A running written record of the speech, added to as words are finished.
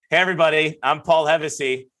Hey, everybody. I'm Paul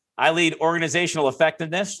Hevesy. I lead organizational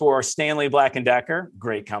effectiveness for Stanley Black & Decker,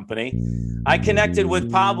 great company. I connected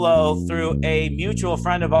with Pablo through a mutual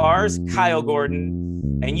friend of ours, Kyle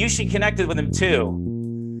Gordon, and you should connect with him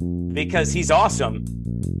too because he's awesome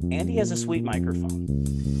and he has a sweet microphone.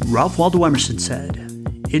 Ralph Waldo Emerson said,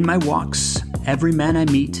 "In my walks, every man I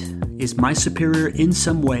meet is my superior in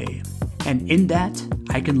some way, and in that,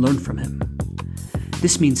 I can learn from him."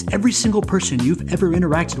 This means every single person you've ever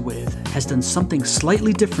interacted with has done something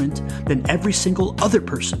slightly different than every single other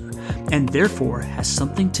person, and therefore has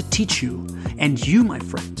something to teach you, and you, my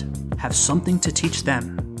friend, have something to teach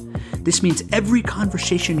them. This means every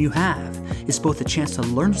conversation you have is both a chance to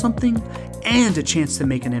learn something and a chance to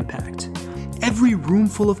make an impact. Every room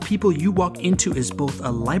full of people you walk into is both a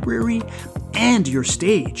library and your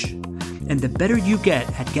stage. And the better you get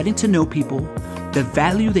at getting to know people, the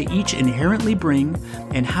value they each inherently bring,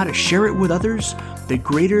 and how to share it with others, the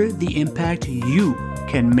greater the impact you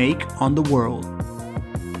can make on the world.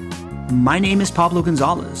 My name is Pablo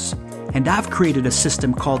Gonzalez, and I've created a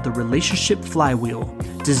system called the Relationship Flywheel,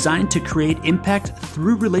 designed to create impact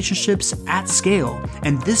through relationships at scale,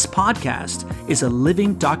 and this podcast is a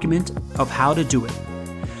living document of how to do it.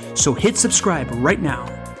 So hit subscribe right now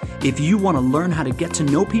if you want to learn how to get to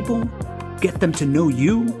know people, get them to know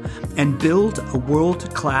you, and build a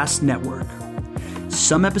world-class network.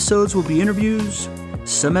 Some episodes will be interviews,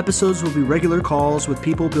 some episodes will be regular calls with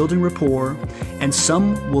people building rapport, and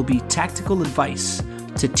some will be tactical advice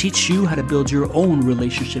to teach you how to build your own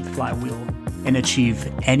relationship flywheel and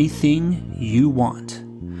achieve anything you want.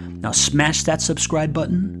 Now smash that subscribe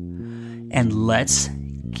button and let's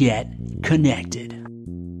get connected.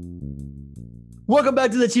 Welcome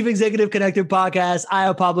back to the Chief Executive Connector podcast. I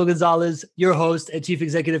am Pablo Gonzalez, your host and Chief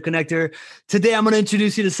Executive Connector. Today, I'm going to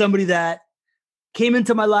introduce you to somebody that came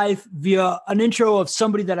into my life via an intro of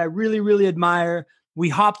somebody that I really, really admire. We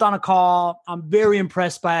hopped on a call. I'm very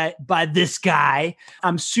impressed by this guy.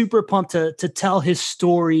 I'm super pumped to tell his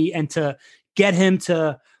story and to get him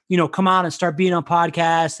to, come out and start being on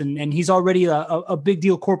podcasts. And he's already a big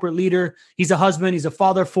deal corporate leader. He's a husband. He's a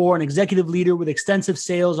father of four, an executive leader with extensive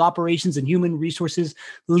sales, operations, and human resources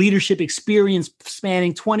leadership experience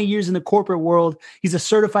spanning 20 years in the corporate world. He's a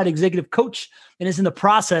certified executive coach and is in the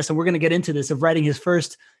process, and we're going to get into this, of writing his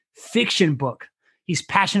first fiction book. He's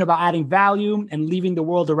passionate about adding value and leaving the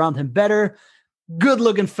world around him better.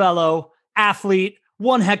 Good-looking fellow, athlete,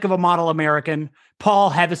 one heck of a model American,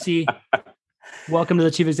 Paul Hevesy. Welcome to the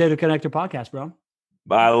Chief Executive Connector podcast, bro.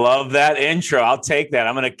 I love that intro. I'll take that.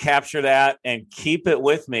 I'm going to capture that and keep it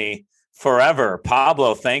with me forever.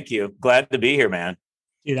 Pablo, thank you. Glad to be here, man.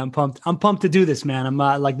 Dude, I'm pumped. I'm pumped to do this, man. I'm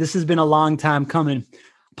this has been a long time coming.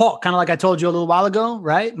 Paul, kind of like I told you a little while ago,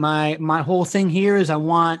 right? My whole thing here is I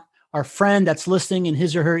want our friend that's listening in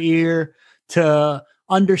his or her ear to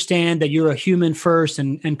understand that you're a human first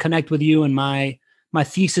and connect with you. And my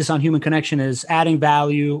thesis on human connection is adding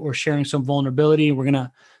value or sharing some vulnerability. We're going to,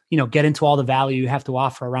 get into all the value you have to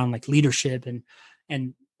offer around like leadership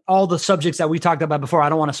and all the subjects that we talked about before. I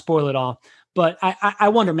don't want to spoil it all, but I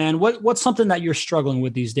wonder, man, what's something that you're struggling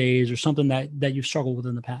with these days or something that you've struggled with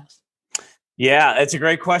in the past? Yeah, it's a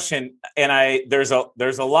great question. And there's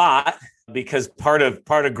a lot, because part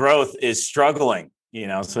of growth is struggling,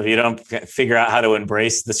 so if you don't figure out how to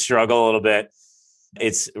embrace the struggle a little bit,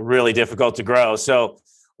 it's really difficult to grow. So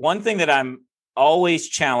one thing that I'm always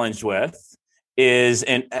challenged with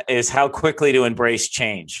is how quickly to embrace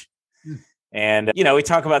change. And, we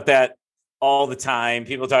talk about that all the time.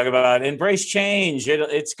 People talk about embrace change.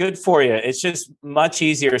 It's good for you. It's just much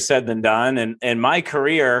easier said than done. And my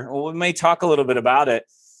career, we may talk a little bit about it,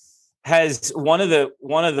 has one of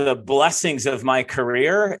the blessings of my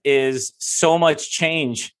career is so much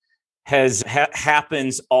change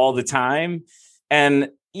happens all the time. And,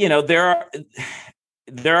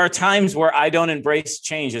 there are times where I don't embrace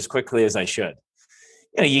change as quickly as I should.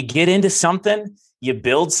 You get into something, you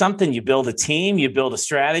build a team, you build a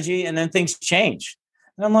strategy, and then things change.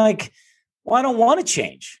 And I'm like, well, I don't want to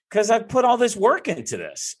change because I've put all this work into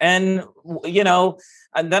this. And,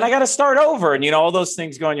 and then I got to start over and, all those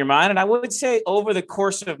things go in your mind. And I would say over the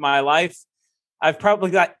course of my life, I've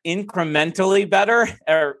probably got incrementally better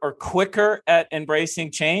or quicker at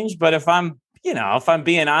embracing change. But if I'm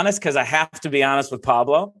being honest, because I have to be honest with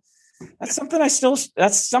Pablo, that's something I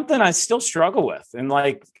still struggle with. And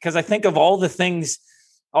because I think of all the things,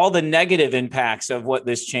 all the negative impacts of what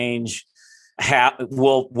this change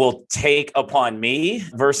will take upon me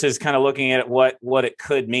versus kind of looking at what it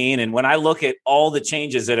could mean. And when I look at all the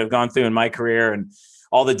changes that have gone through in my career and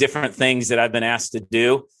all the different things that I've been asked to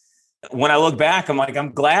do, when I look back, I'm like,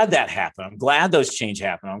 I'm glad that happened. I'm glad those changes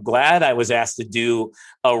happened. I'm glad I was asked to do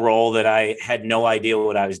a role that I had no idea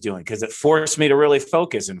what I was doing, because it forced me to really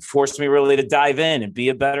focus and forced me really to dive in and be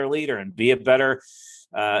a better leader and be a better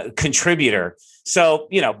contributor. So,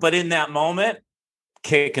 but in that moment,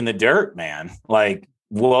 kick in the dirt, man, like,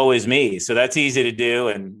 woe is me. So that's easy to do.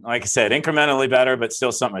 And like I said, incrementally better, but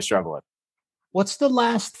still something I struggle with. What's the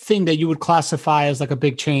last thing that you would classify as like a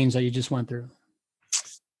big change that you just went through?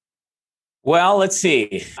 Well, let's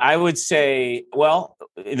see. I would say,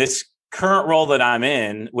 this current role that I'm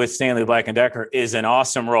in with Stanley Black & Decker is an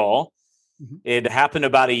awesome role. Mm-hmm. It happened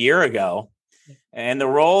about a year ago. And the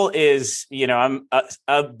role is, I'm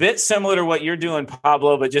a bit similar to what you're doing,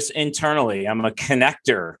 Pablo, but just internally. I'm a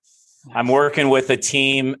connector. Nice. I'm working with a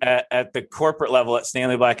team at the corporate level at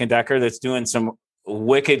Stanley Black & Decker that's doing some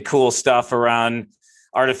wicked cool stuff around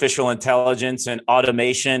artificial intelligence and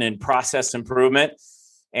automation and process improvement.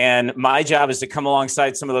 And my job is to come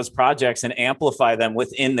alongside some of those projects and amplify them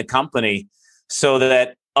within the company so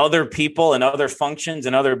that other people and other functions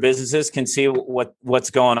and other businesses can see what's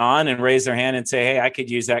going on and raise their hand and say, hey, I could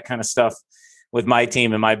use that kind of stuff with my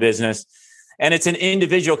team and my business. And it's an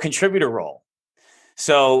individual contributor role.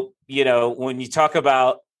 So, when you talk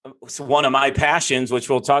about one of my passions, which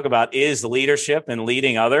we'll talk about, is leadership and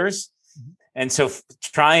leading others. And so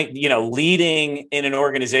leading in an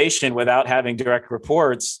organization without having direct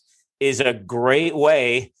reports is a great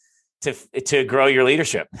way to grow your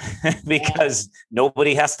leadership because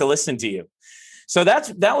nobody has to listen to you. So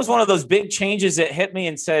that was one of those big changes that hit me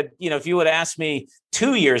and said, if you would ask me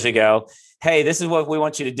 2 years ago, hey, this is what we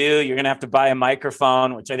want you to do. You're going to have to buy a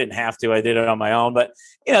microphone, which I didn't have to. I did it on my own. But,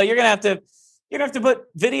 you're going to have to put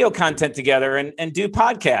video content together and do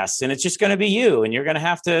podcasts, and it's just going to be you. And you're going to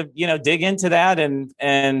have to, dig into that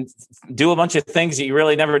and do a bunch of things that you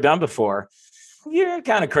really never done before. You're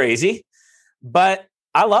kind of crazy, but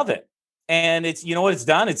I love it. And it's, what it's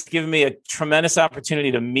done? It's given me a tremendous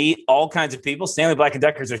opportunity to meet all kinds of people. Stanley Black &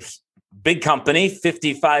 Decker is a big company,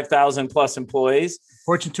 55,000 plus employees.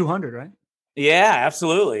 Fortune 200, right? Yeah,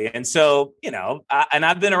 absolutely. And so, and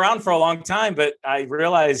I've been around for a long time, but I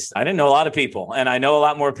realized I didn't know a lot of people, and I know a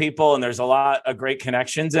lot more people, and there's a lot of great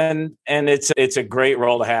connections, and it's a great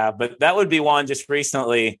role to have. But that would be one just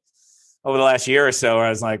recently over the last year or so where I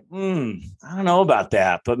was like, I don't know about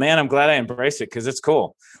that, but man, I'm glad I embraced it because it's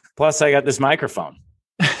cool. Plus I got this microphone.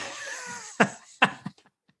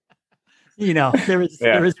 There is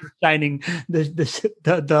shining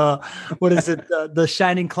the what is it? The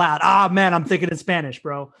shining cloud. Ah, man, I'm thinking in Spanish,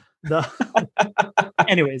 bro.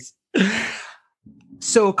 Anyways.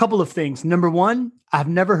 So a couple of things. Number one, I've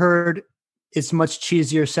never heard it's much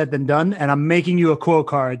cheesier said than done. And I'm making you a quote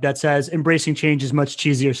card that says embracing change is much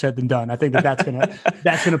cheesier said than done. I think that's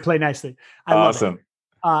gonna play nicely. Awesome.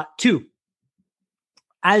 Two,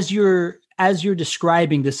 as you're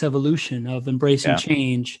describing this evolution of embracing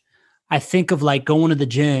change, I think of like going to the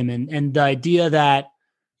gym and the idea that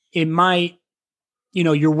it might,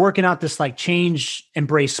 you're working out this like change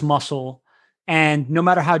embrace muscle. And no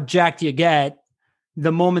matter how jacked you get,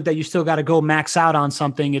 the moment that you still got to go max out on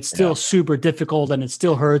something, it's still super difficult and it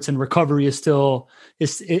still hurts, and recovery is still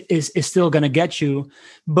going to get you.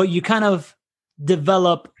 But you kind of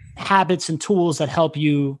develop habits and tools that help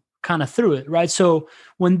you kind of through it. Right. So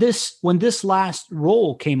when this last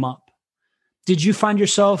role came up, did you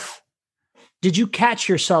catch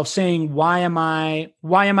yourself saying, why am I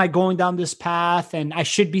going down this path? And I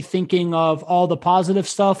should be thinking of all the positive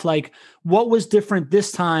stuff. Like, what was different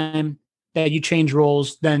this time that you changed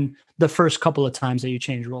roles than the first couple of times that you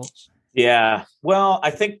changed roles? Yeah. Well,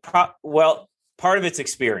 I think, part of it's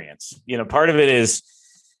experience, part of it is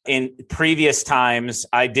in previous times,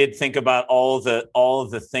 I did think about all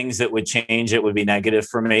of the things that would change. It would be negative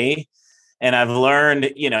for me. And I've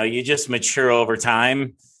learned, you just mature over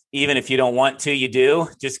time. Even if you don't want to, you do,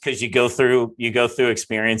 just because you go through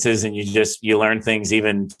experiences and you learn things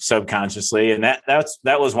even subconsciously. And that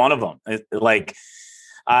was one of them.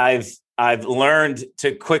 I've learned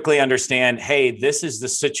to quickly understand, hey, this is the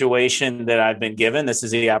situation that I've been given. This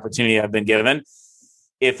is the opportunity I've been given.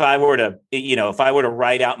 If I were to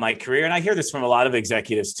write out my career, and I hear this from a lot of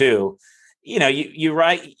executives too, you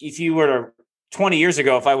write, if you were to 20 years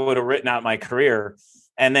ago, if I would have written out my career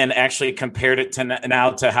and then actually compared it to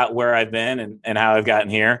now to where I've been and how I've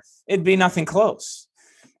gotten here, it'd be nothing close.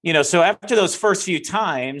 So after those first few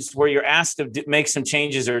times where you're asked to make some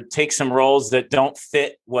changes or take some roles that don't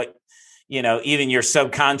fit what, even your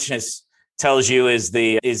subconscious tells you is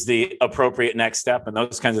the appropriate next step and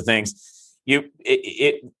those kinds of things,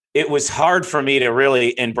 it was hard for me to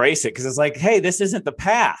really embrace it because it's like, hey, this isn't the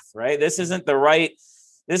path, right? This isn't the right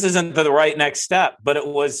this isn't the right next step, but it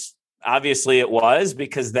was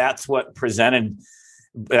because that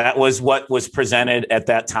was what was presented at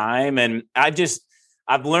that time. And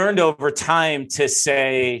I've learned over time to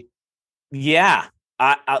say, yeah,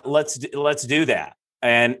 let's do that.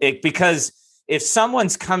 And because if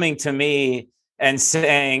someone's coming to me and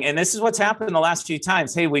saying, and this is what's happened the last few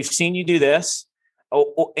times, hey, we've seen you do this,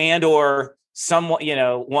 or someone,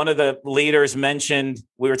 one of the leaders mentioned,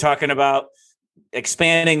 we were talking about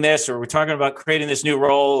expanding this, or we're talking about creating this new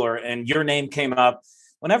role, and your name came up.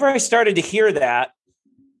 Whenever I started to hear that,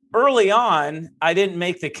 early on, I didn't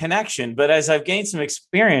make the connection, but as I've gained some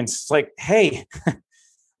experience, it's like, hey,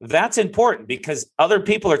 that's important because other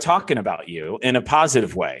people are talking about you in a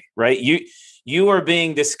positive way, right? You are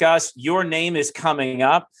being discussed. Your name is coming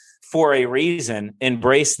up for a reason.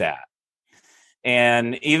 Embrace that.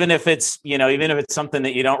 And even if it's something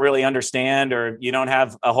that you don't really understand or you don't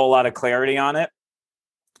have a whole lot of clarity on it,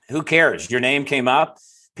 who cares? Your name came up.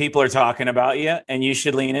 People are talking about you, and you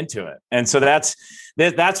should lean into it. And so that's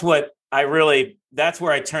where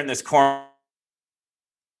I turned this corner.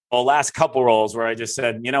 The last couple roles where I just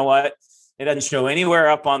said, you know what? It doesn't show anywhere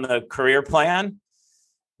up on the career plan,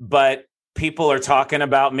 but people are talking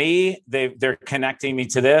about me. They're connecting me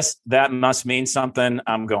to this. That must mean something.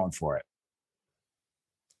 I'm going for it.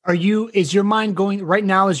 Is your mind going right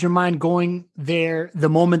now? Is your mind going there the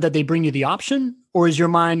moment that they bring you the option, or is your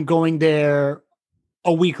mind going there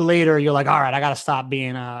a week later? You're like, all right, I got to stop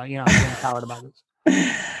being being a coward about this.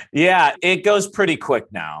 Yeah, it goes pretty quick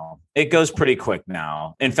now.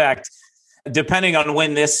 In fact, depending on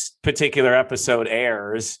when this particular episode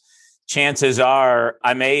airs, chances are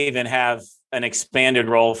I may even have an expanded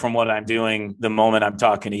role from what I'm doing the moment I'm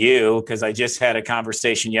talking to you, because I just had a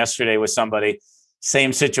conversation yesterday with somebody,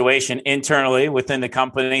 same situation internally within the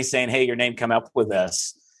company, saying, hey, your name come up with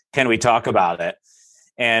this. Can we talk about it?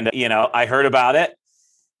 And, I heard about it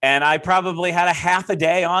and I probably had a half a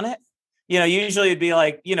day on it. Usually it'd be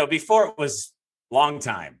like, before it was long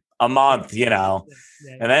time, a month, and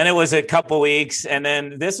then it was a couple weeks. And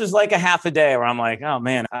then this was like a half a day where I'm like, oh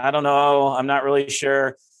man, I don't know. I'm not really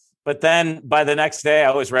sure. But then by the next day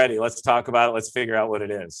I was ready. Let's talk about it. Let's figure out what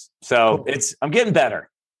it is. So I'm getting better.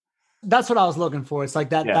 That's what I was looking for. It's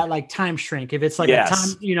like that like time shrink. If it's like a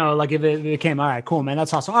time, like if it became, all right, cool, man.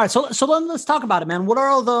 That's awesome. All right. So then let's talk about it, man. What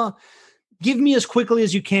are give me as quickly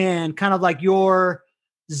as you can, kind of like your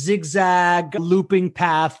zigzag looping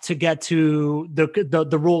path to get to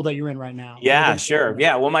the role that you're in right now. Yeah, sure.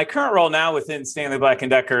 Yeah. Well, my current role now within Stanley Black &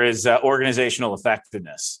 Decker is organizational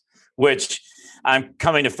effectiveness, which I'm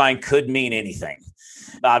coming to find could mean anything,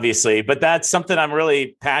 obviously, but that's something I'm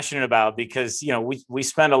really passionate about because, we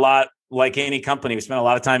spend a lot, like any company, we spend a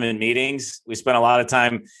lot of time in meetings. We spend a lot of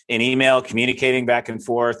time in email, communicating back and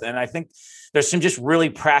forth. And I think there's some just really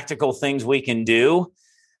practical things we can do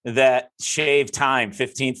that shave time,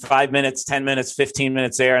 5 minutes, 10 minutes, 15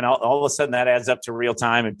 minutes there. And all of a sudden that adds up to real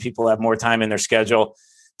time and people have more time in their schedule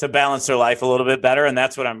to balance their life a little bit better. And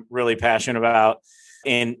that's what I'm really passionate about.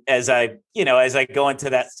 And as I go into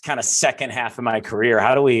that kind of second half of my career,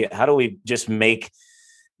 how do we just make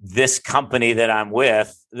this company that I'm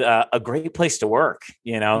with a great place to work,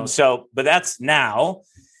 So, but that's now.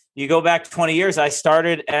 You go back 20 years, I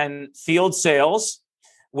started in field sales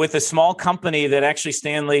with a small company that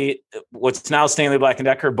actually what's now Stanley Black &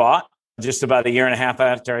 Decker bought just about a year and a half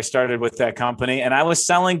after I started with that company. And I was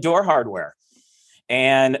selling door hardware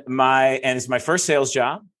and it's my first sales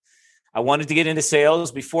job. I wanted to get into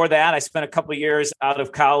sales. Before that, I spent a couple of years out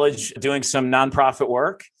of college doing some nonprofit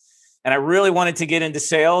work. And I really wanted to get into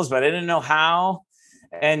sales, but I didn't know how.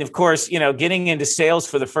 And of course, getting into sales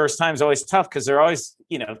for the first time is always tough because they're always,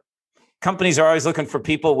 companies are always looking for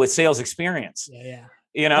people with sales experience. Yeah.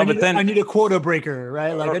 I need a quota breaker,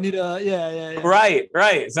 right? Like I need a,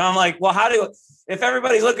 Right. So I'm like, well, if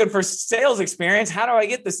everybody's looking for sales experience, how do I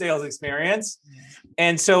get the sales experience? Yeah.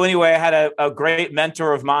 And so anyway, I had a great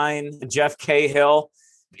mentor of mine, Jeff Cahill.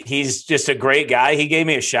 He's just a great guy. He gave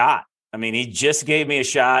me a shot. I mean, he just gave me a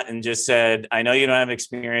shot and just said, I know you don't have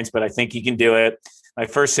experience, but I think you can do it. My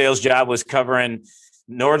first sales job was covering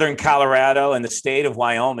northern Colorado and the state of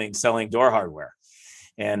Wyoming selling door hardware.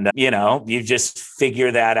 And, you just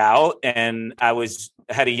figure that out. And I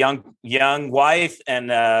had a young wife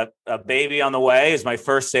and a baby on the way. It was my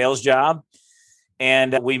first sales job.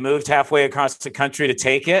 And we moved halfway across the country to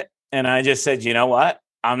take it. And I just said, you know what?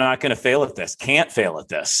 I'm not going to fail at this. Can't fail at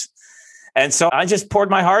this. And so I just poured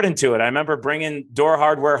my heart into it. I remember bringing door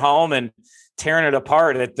hardware home and tearing it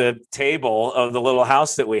apart at the table of the little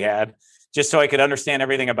house that we had, just so I could understand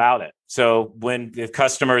everything about it. So if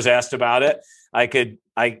customers asked about it, I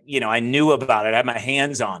knew about it. I had my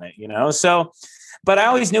hands on it, so, but I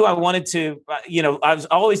always knew I wanted to, I've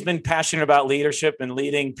always been passionate about leadership and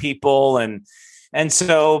leading people. And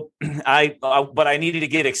so but I needed to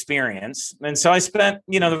get experience. And so I spent,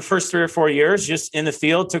 the first 3 or 4 years just in the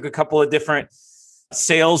field, took a couple of different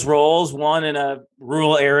sales roles, one in a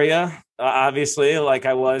rural area, obviously, like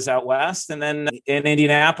I was out west. And then in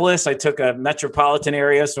Indianapolis, I took a metropolitan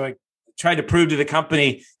area. So I tried to prove to the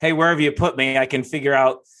company, hey, wherever you put me, I can figure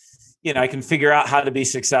out how to be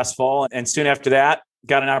successful. And soon after that,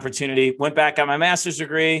 got an opportunity, went back, got my master's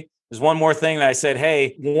degree. There's one more thing that I said,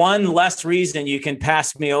 hey, one less reason you can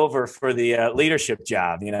pass me over for the leadership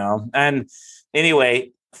job, And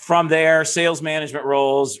anyway, from there, sales management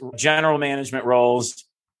roles, general management roles,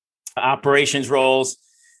 operations roles,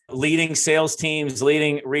 leading sales teams,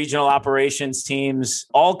 leading regional operations teams,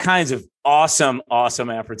 all kinds of awesome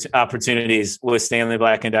opportunities with Stanley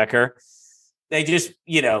Black & Decker. They just,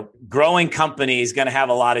 growing companies going to have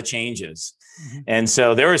a lot of changes. Mm-hmm. And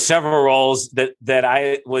so there were several roles that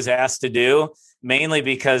I was asked to do, mainly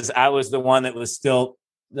because I was the one that was still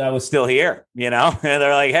here, and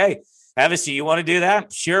they're like, hey, Avis, do you want to do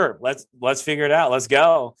that? Sure. Let's figure it out. Let's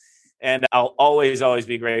go. And I'll always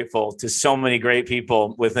be grateful to so many great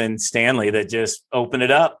people within Stanley that just opened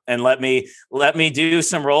it up and let me do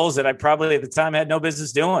some roles that I probably at the time had no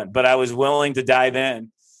business doing, but I was willing to dive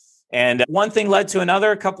in. And one thing led to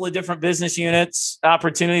another, a couple of different business units,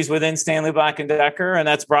 opportunities within Stanley Black & Decker. And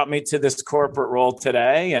that's brought me to this corporate role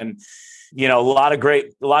today. And, a lot of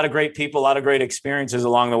great people, a lot of great experiences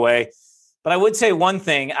along the way. But I would say one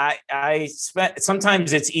thing,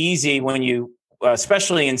 sometimes it's easy when you,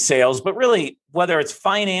 especially in sales, but really whether it's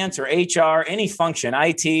finance or HR, any function,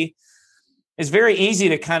 IT, it's very easy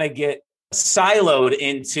to kind of get siloed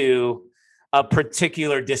into a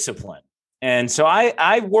particular discipline. And so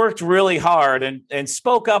I worked really hard and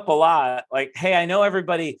spoke up a lot, like, hey, I know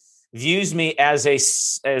everybody views me as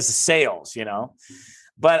sales,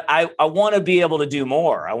 but I want to be able to do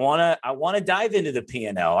more. I want to dive into the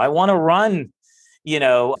P&L. I want to run,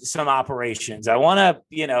 some operations. I want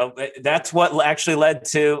to, that's what actually led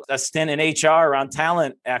to a stint in HR around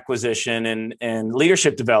talent acquisition and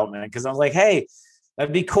leadership development. Because I was like, hey,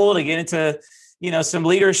 that'd be cool to get into, some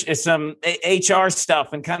leadership, some HR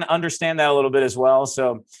stuff and kind of understand that a little bit as well.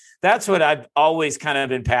 So that's what I've always kind of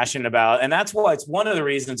been passionate about. And that's why it's one of the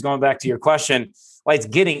reasons, going back to your question, why it's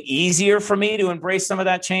getting easier for me to embrace some of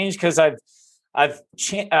that change. Because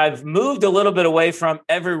I've moved a little bit away from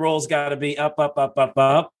every role's got to be up.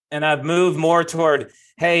 And I've moved more toward,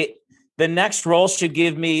 hey, the next role should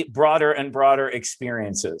give me broader and broader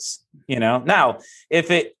experiences. Now,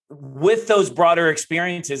 with those broader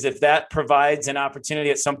experiences, if that provides an opportunity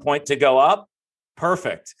at some point to go up,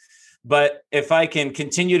 perfect. But if I can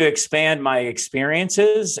continue to expand my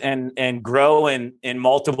experiences and grow in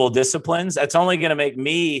multiple disciplines, that's only going to make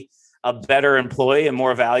me a better employee and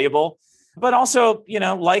more valuable. But also,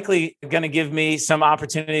 likely going to give me some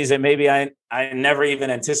opportunities that maybe I never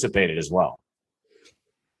even anticipated as well.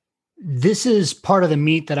 This is part of the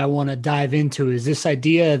meat that I want to dive into, is this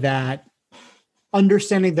idea that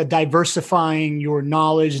understanding that diversifying your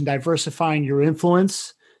knowledge and diversifying your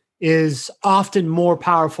influence is often more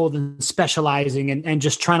powerful than specializing and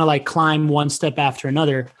just trying to climb one step after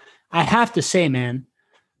another. I have to say, man,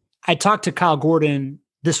 I talked to Kyle Gordon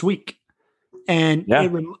this week, and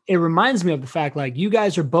it reminds me of the fact, you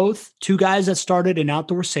guys are both two guys that started in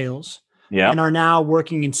outdoor sales and are now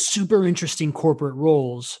working in super interesting corporate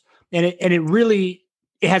roles. And it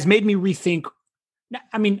has made me rethink.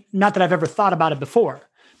 I mean, not that I've ever thought about it before,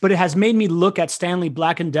 but it has made me look at Stanley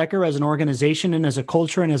Black & Decker as an organization and as a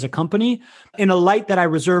culture and as a company in a light that I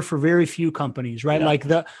reserve for very few companies, right?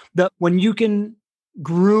 Yeah. When you can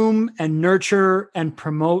groom and nurture and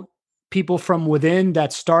promote people from within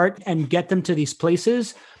that start and get them to these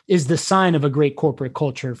places is the sign of a great corporate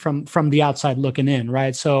culture from the outside looking in,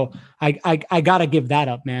 right? So I got to give that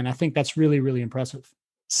up, man. I think that's really, really impressive.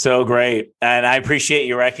 So great. And I appreciate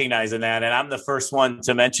you recognizing that. And I'm the first one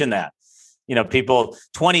to mention that. People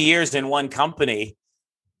 20 years in one company,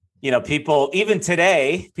 people, even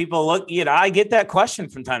today, people look, I get that question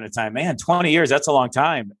from time to time, man, 20 years, that's a long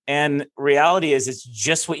time. And reality is, it's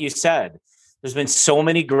just what you said. There's been so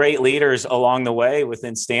many great leaders along the way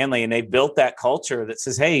within Stanley, and they built that culture that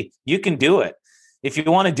says, hey, you can do it. If you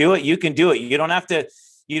want to do it, you can do it. You don't have to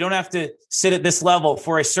sit at this level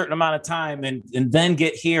for a certain amount of time and then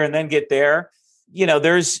get here and then get there.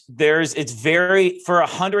 It's very, for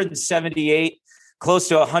 178, close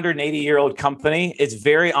to 180-year-old company, it's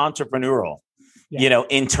very entrepreneurial.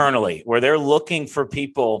 internally, where they're looking for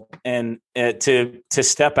people and to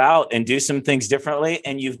step out and do some things differently.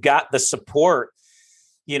 And you've got the support,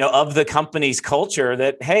 of the company's culture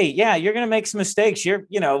that, hey, yeah, you're going to make some mistakes. You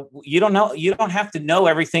don't have to know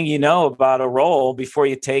everything about a role before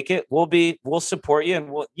you take it. We'll support you,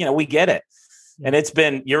 and we get it.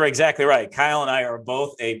 And you're exactly right. Kyle and I are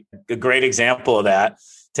both a great example of that,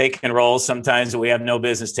 taking roles sometimes that we have no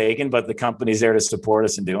business taking, but the company's there to support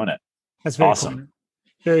us in doing it. That's very awesome. Cool.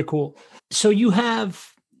 Very cool. So you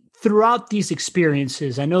have, throughout these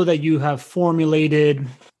experiences, I know that you have formulated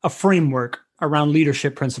a framework around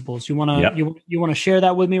leadership principles. You want to you want to share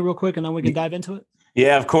that with me real quick, and then we can dive into it?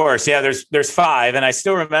 Yeah, of course. Yeah, there's 5, and I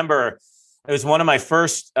still remember it was one of my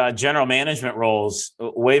first general management roles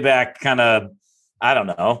way back, kind of, I don't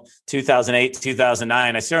know, 2008,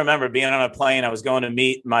 2009. I still remember being on a plane. I was going to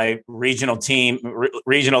meet my regional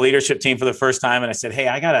leadership team for the first time, and I said, "Hey,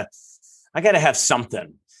 I gotta have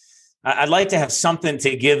something. I'd like to have something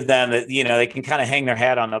to give them that, they can kind of hang their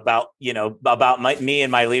hat on about me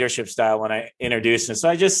and my leadership style when I introduce them." So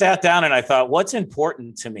I just sat down and I thought, what's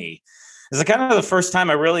important to me? It's kind of the first time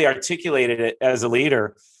I really articulated it as a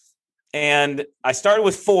leader. And I started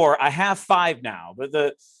with 4. I have 5 now, but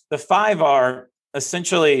the 5 are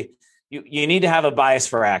essentially, you need to have a bias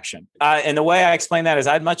for action. And the way I explain that is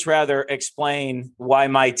I'd much rather explain why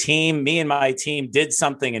me and my team did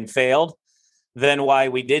something and failed than why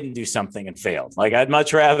we didn't do something and failed. Like, I'd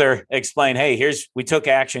much rather explain, hey, we took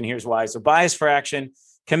action, here's why. So bias for action,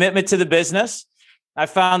 commitment to the business. I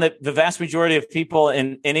found that the vast majority of people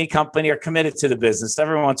in any company are committed to the business.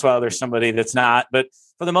 Every once in a while, there's somebody that's not, but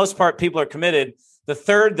for the most part, people are committed. The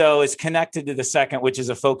third, though, is connected to the second, which is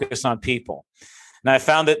a focus on people. And I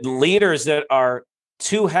found that leaders that are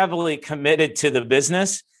too heavily committed to the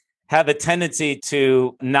business have a tendency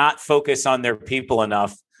to not focus on their people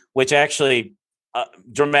enough, which actually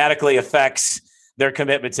dramatically affects their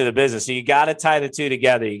commitment to the business. So you got to tie the two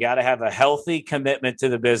together. You got to have a healthy commitment to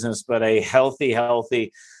the business, but a healthy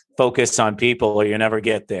focus on people, or you never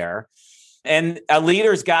get there. And a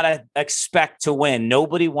leader's got to expect to win.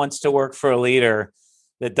 Nobody wants to work for a leader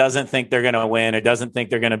that doesn't think they're going to win, or doesn't think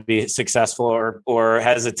they're going to be successful, or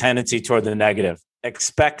has a tendency toward the negative.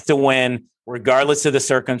 Expect to win regardless of the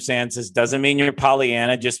circumstances. Doesn't mean you're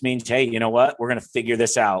Pollyanna, just means, hey, you know what? We're going to figure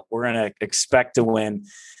this out. We're going to expect to win.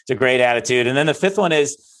 It's a great attitude. And then the 5th one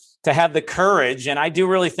is to have the courage. And I do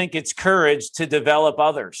really think it's courage to develop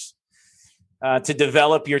others, to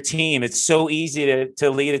develop your team. It's so easy to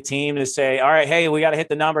lead a team, to say, all right, hey, we got to hit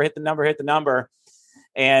the number,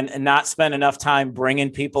 and not spend enough time bringing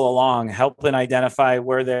people along, helping identify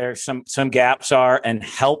where there's some gaps are and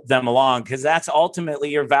help them along. Because that's ultimately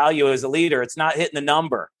your value as a leader. It's not hitting the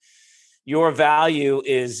number. Your value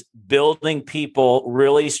is building people,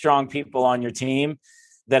 really strong people on your team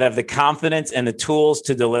that have the confidence and the tools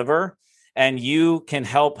to deliver. And you can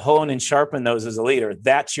help hone and sharpen those as a leader.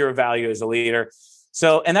 That's your value as a leader.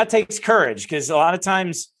 So, and that takes courage, because a lot of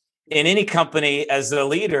times in any company, as a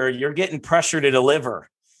leader, you're getting pressure to deliver,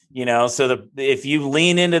 so if you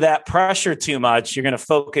lean into that pressure too much, you're going to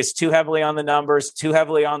focus too heavily on the numbers, too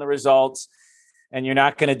heavily on the results, and you're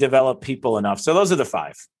not going to develop people enough. So those are the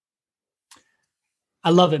 5. I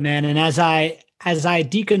love it, man. And as I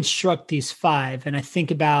deconstruct these 5 and I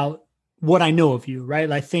think about what I know of you, right?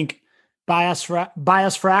 I think bias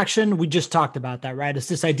for action, we just talked about that, right? It's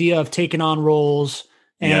this idea of taking on roles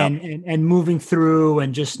and moving through,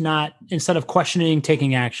 and just not, instead of questioning,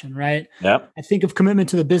 taking action, right? Yep. I think of commitment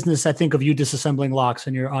to the business. I think of you disassembling locks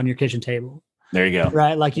on your kitchen table. There you go.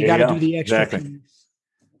 Right? Like, you got to do the extra things.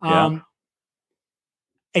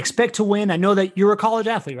 Expect to win. I know that you're a college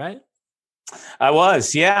athlete, right? I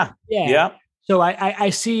was. Yeah. So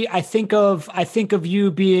I think of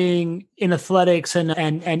you being in athletics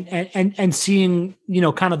and seeing,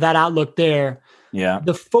 kind of that outlook there. Yeah.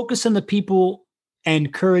 The focus on the people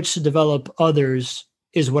and courage to develop others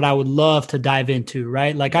is what I would love to dive into,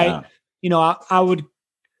 right? Like, I would,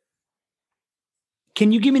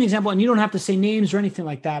 can you give me an example? And you don't have to say names or anything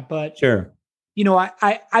like that, but sure.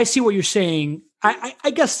 I see what you're saying.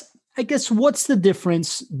 I guess what's the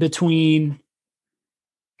difference between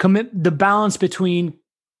the balance between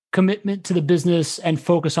commitment to the business and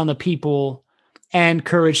focus on the people and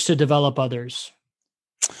courage to develop others?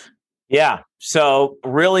 Yeah. So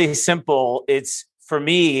really simple. For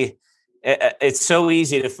me, it's so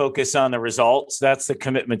easy to focus on the results. That's the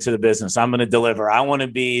commitment to the business. I'm going to deliver. I want to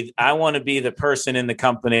be the person in the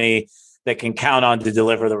company that can count on to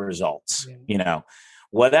deliver the results. Yeah.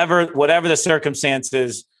 Whatever the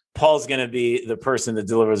circumstances, Paul's going to be the person that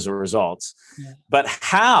delivers the results. Yeah. But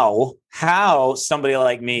how somebody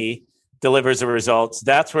like me delivers the results.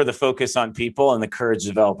 That's where the focus on people and the courage to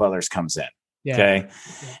develop others comes in. Yeah. Okay.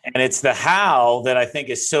 Yeah. And it's the how that I think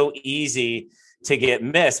is so easy to get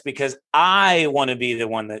missed, because I want to be the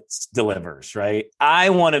one that delivers, right? I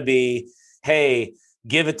want to be, hey,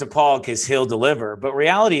 give it to Paul because he'll deliver. But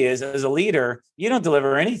reality is, as a leader, you don't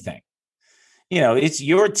deliver anything. It's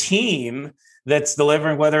your team that's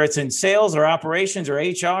delivering, whether it's in sales or operations or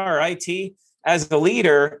HR or IT. As the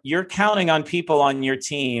leader, you're counting on people on your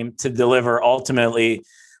team to deliver ultimately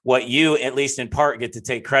what you, at least in part, get to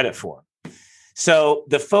take credit for. So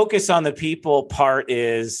the focus on the people part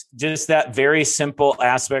is just that very simple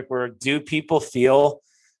aspect where, do people feel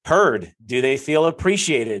heard? Do they feel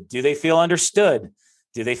appreciated? Do they feel understood?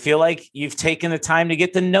 Do they feel like you've taken the time to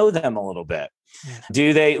get to know them a little bit?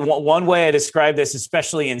 Yeah. One way I describe this,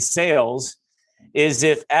 especially in sales, is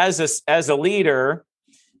if as a leader,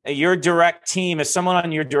 your direct team, if someone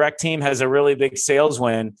on your direct team has a really big sales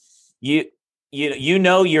win,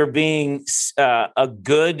 you're being a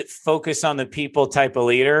good focus on the people type of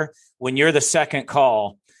leader when you're the second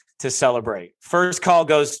call to celebrate. First call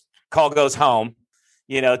goes home,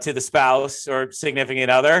 to the spouse or significant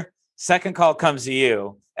other. Second call comes to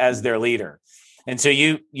you as their leader. And so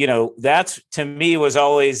that's, to me, was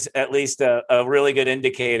always at least a really good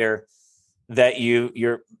indicator that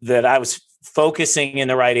that I was focusing in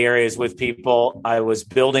the right areas with people. I was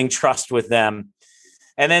building trust with them.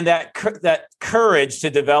 And then that courage to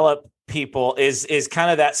develop people is kind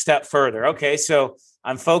of that step further. Okay, so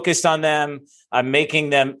I'm focused on them. I'm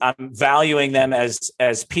valuing them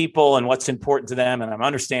as people and what's important to them. And I'm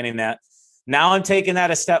understanding that. Now I'm taking that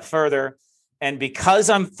a step further. And because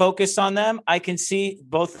I'm focused on them, I can see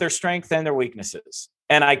both their strengths and their weaknesses.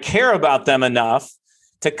 And I care about them enough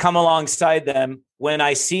to come alongside them when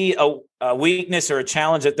I see a weakness or a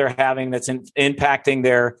challenge that they're having that's impacting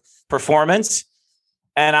their performance.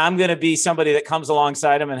 And I'm going to be somebody that comes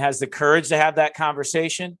alongside them and has the courage to have that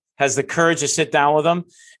conversation, has the courage to sit down with them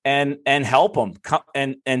and help them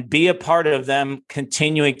and be a part of them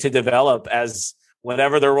continuing to develop as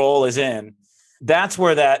whatever their role is in. That's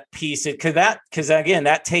where that piece is, because again,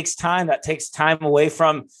 that takes time. That takes time away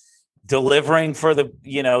from delivering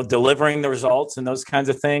delivering the results and those kinds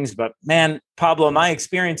of things. But man, Pablo, my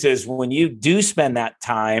experience is when you do spend that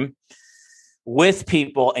time with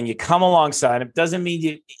people and you come alongside, it doesn't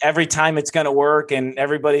mean every time it's going to work and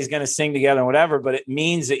everybody's going to sing together and whatever, but it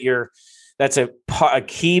means that that's a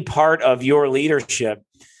key part of your leadership.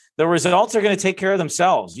 The results are going to take care of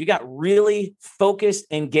themselves. You got really focused,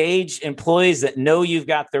 engaged employees that know you've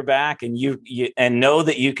got their back, and you know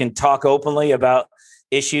that you can talk openly about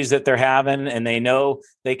issues that they're having, and they know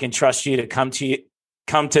they can trust you to come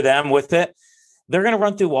to them with it. They're going to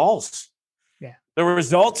run through walls. Yeah. The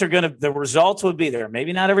results would be there.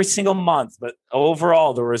 Maybe not every single month, but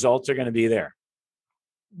overall the results are going to be there.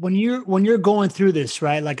 When you're going through this,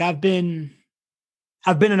 right? Like I've been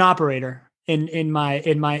an operator in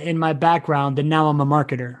my background, and now I'm a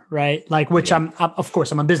marketer, right? Like, which I'm of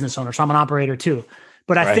course I'm a business owner, so I'm an operator too.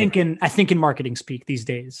 But I think in marketing speak these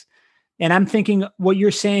days. And I'm thinking what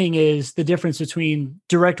you're saying is the difference between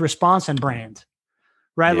direct response and brand,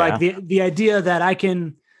 right? Yeah. Like the idea that I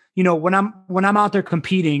can, when I'm out there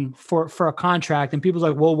competing for a contract, and people's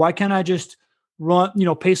like, well, why can't I just run,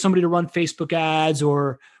 pay somebody to run Facebook ads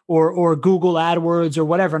or Google AdWords or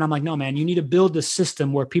whatever? And I'm like, no, man, you need to build the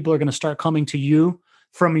system where people are going to start coming to you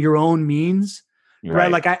from your own means,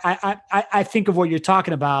 right? Like I think of what you're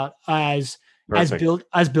talking about as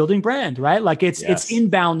building brand, right? Like it's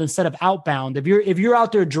inbound instead of outbound. If you're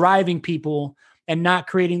out there driving people and not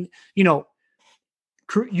creating,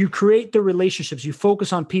 you create the relationships, you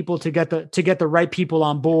focus on people to get the right people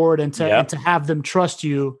on board and to have them trust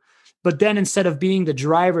you. But then instead of being the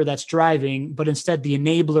driver that's driving, but instead the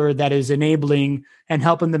enabler that is enabling and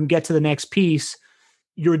helping them get to the next piece,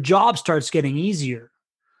 your job starts getting easier.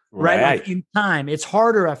 Right. Like in time, it's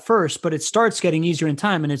harder at first, but it starts getting easier in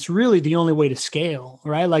time. And it's really the only way to scale,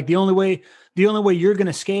 right? Like the only way you're going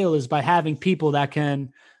to scale is by having people that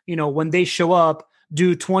can, when they show up,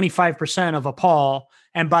 do 25% of a Paul.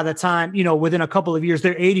 And by the time, within a couple of years,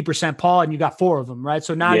 they're 80% Paul and you got 4 of them, right?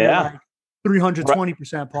 So now you're like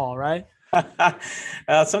 320% Paul, right?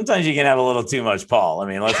 Sometimes you can have a little too much Paul. I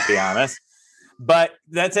mean, let's be honest. But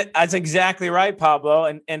that's it. That's exactly right,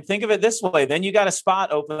 Pablo. And think of it this way. Then you got a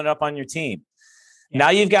spot opening up on your team. Yeah. Now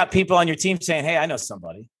you've got people on your team saying, hey, I know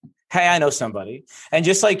somebody. Hey, I know somebody. And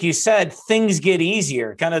just like you said, things get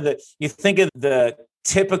easier. Kind of you think of the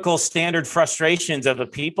typical standard frustrations of a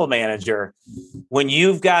people manager. When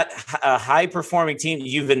you've got a high performing team,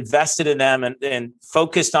 you've invested in them and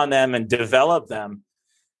focused on them and developed them.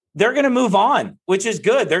 they're going to move on, which is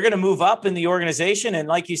good. They're going to move up in the organization. And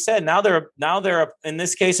like you said, now they're in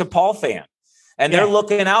this case, a Paul fan, and they're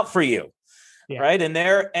looking out for you. Yeah. Right.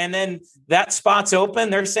 And then that spot's open.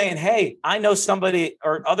 They're saying, hey, I know somebody,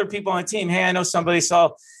 or other people on the team. Hey, I know somebody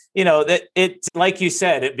saw, that it, like you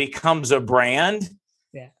said, it becomes a brand.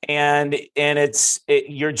 Yeah. And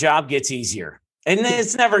your job gets easier. And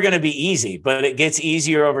it's never going to be easy, but it gets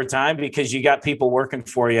easier over time because you got people working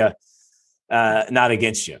for you, not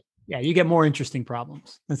against you. Yeah, you get more interesting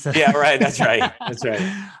problems. Yeah, right. That's right. That's right.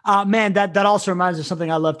 Man, that also reminds me of something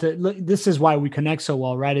I love to look. This is why we connect so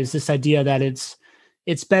well, right? Is this idea that it's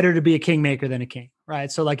better to be a kingmaker than a king, right?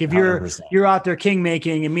 So like if you're 100%. You're out there king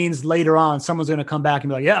making, it means later on someone's going to come back and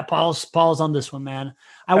be like, yeah, Paul's on this one, man.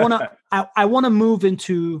 I want to move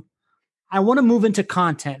into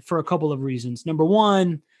content for a couple of reasons. Number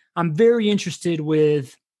one, I'm very interested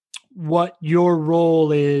with what your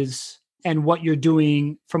role is and what you're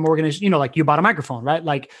doing from organization, like you bought a microphone, right?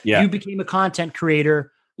 Like you became a content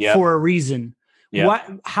creator for a reason.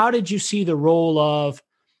 Yeah. How did you think of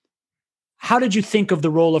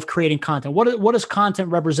the role of creating content? What does content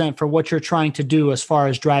represent for what you're trying to do as far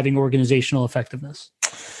as driving organizational effectiveness?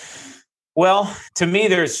 Well, to me,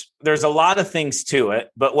 there's a lot of things to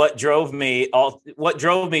it, but what drove me to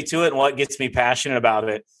it and what gets me passionate about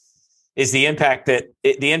it is the impact that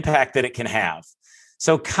it can have.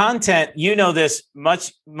 So content, this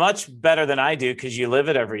much, much better than I do because you live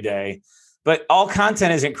it every day, but all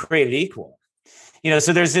content isn't created equal.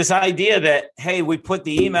 So there's this idea that, hey, we put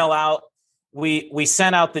the email out, we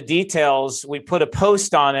sent out the details, we put a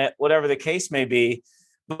post on it, whatever the case may be,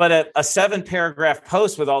 but a 7-paragraph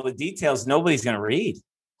post with all the details, nobody's going to read.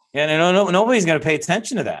 And nobody's going to pay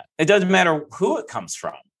attention to that. It doesn't matter who it comes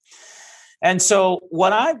from. And so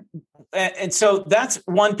so that's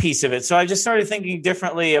one piece of it. So I just started thinking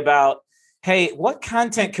differently about, hey, what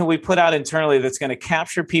content can we put out internally that's going to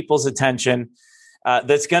capture people's attention,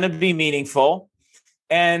 that's going to be meaningful?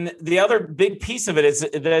 And the other big piece of it is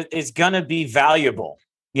that it's going to be valuable.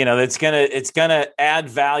 It's going to add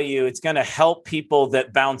value. It's going to help people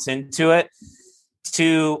that bounce into it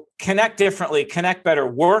to connect differently, connect better,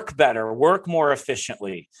 work more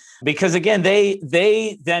efficiently. Because again,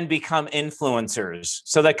 they then become influencers.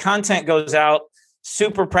 So the content goes out,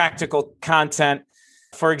 super practical content,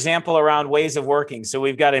 for example, around ways of working. So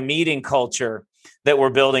we've got a meeting culture that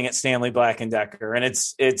we're building at Stanley Black & Decker. And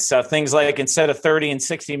it's things like, instead of 30 and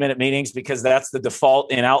 60-minute meetings, because that's the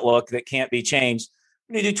default in Outlook that can't be changed,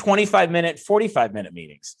 we do 25-minute, 45-minute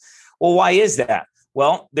meetings. Well, why is that?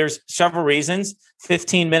 Well, there's several reasons.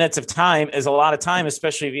 15 minutes of time is a lot of time,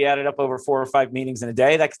 especially if you add it up over 4 or 5 meetings in a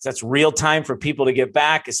day. That's real time for people to get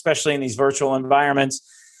back, especially in these virtual environments.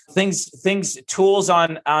 Tools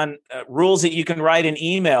on rules that you can write in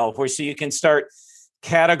email, so you can start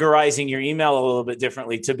categorizing your email a little bit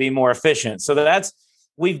differently to be more efficient. So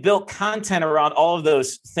we've built content around all of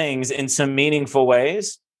those things in some meaningful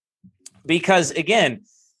ways, because again,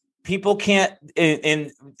 people can't,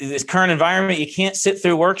 in this current environment, you can't sit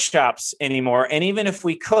through workshops anymore. And even if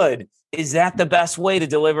we could, is that the best way to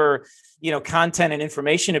deliver, content and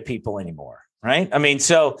information to people anymore? Right. I mean,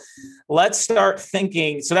 so let's start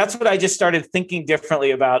thinking. So that's what I just started thinking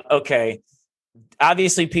differently about. Okay,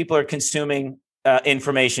 obviously people are consuming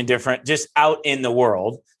information different just out in the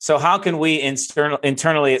world. So how can we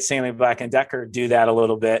internally at Stanley Black & Decker do that a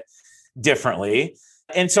little bit differently?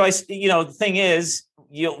 And so the thing is,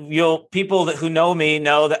 you'll people who know me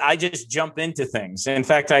know that I just jump into things. In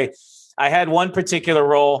fact, I had one particular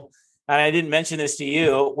role, and I didn't mention this to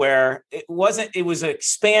you, where it was an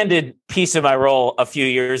expanded piece of my role a few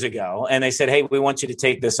years ago. And they said, hey, we want you to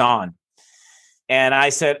take this on. And I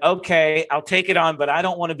said, okay, I'll take it on, but I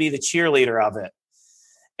don't want to be the cheerleader of it.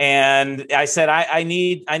 And I said, I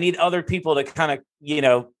need other people to kind of,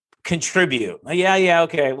 contribute. Yeah.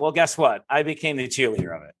 Okay. Well, guess what? I became the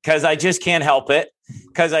cheerleader of it because I just can't help it,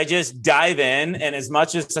 because I just dive in. And as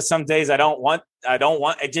much as some days I don't want,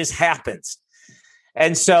 it just happens.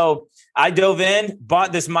 And so I dove in,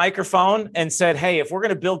 bought this microphone and said, hey, if we're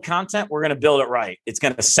going to build content, we're going to build it right. It's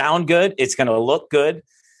going to sound good. It's going to look good.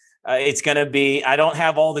 It's going to be, I don't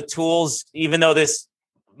have all the tools, even though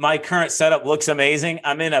my current setup looks amazing.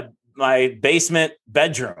 I'm in my basement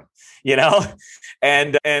bedroom,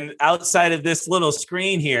 and outside of this little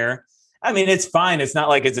screen here, I mean, it's fine. It's not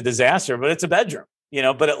like it's a disaster, but it's a bedroom,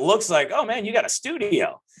 but it looks like, oh man, you got a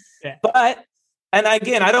studio. Yeah. And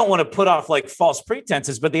again, I don't want to put off like false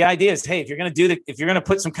pretenses, but the idea is, hey, if you're going to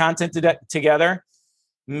put some content together,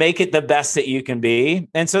 make it the best that you can be.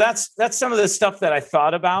 And so that's some of the stuff that I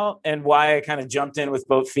thought about and why I kind of jumped in with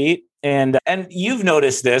both feet. And you've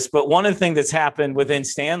noticed this, but one of the things that's happened within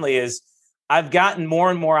Stanley is I've gotten more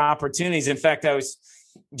and more opportunities. In fact, I was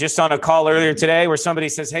just on a call earlier today where somebody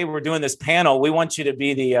says, hey, we're doing this panel. We want you to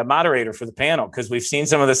be the moderator for the panel because we've seen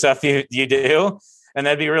some of the stuff you do. And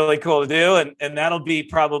that'd be really cool to do. And that'll be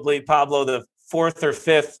probably, Pablo, the fourth or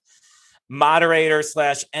fifth moderator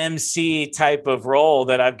 / MC type of role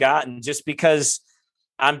that I've gotten, just because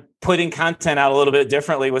I'm putting content out a little bit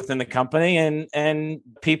differently within the company and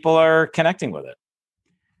people are connecting with it.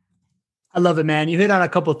 I love it, man. You hit on a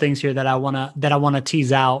couple of things here that I wanna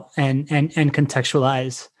tease out and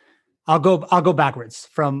contextualize. I'll go backwards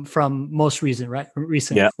from most recent, right?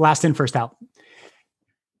 Recent, yeah. Last in, first out.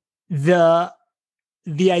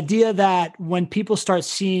 The idea that when people start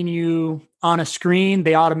seeing you on a screen,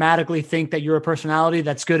 they automatically think that you're a personality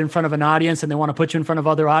that's good in front of an audience and they want to put you in front of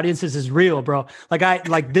other audiences is real, bro.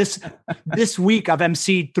 Like this week I've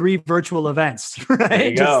emceed 3 virtual events, right? There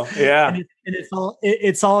you go. Yeah. And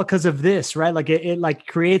it's all because of this, right? Like it like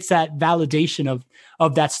creates that validation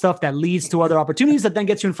of that stuff that leads to other opportunities that then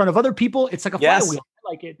gets you in front of other people. It's like a flywheel.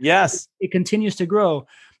 Like it continues to grow.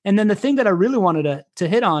 And then the thing that I really wanted to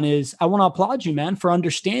hit on is I want to applaud you, man, for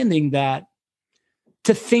understanding that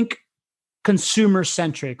to think consumer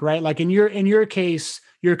centric, right? Like in your case,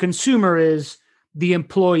 your consumer is the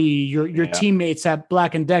employee, your teammates at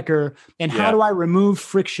Black & Decker. And how do I remove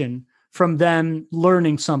friction from them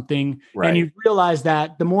learning something? Right. And you realize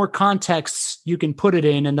that the more contexts you can put it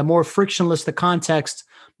in and the more frictionless the context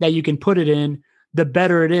that you can put it in, the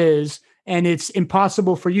better it is. And it's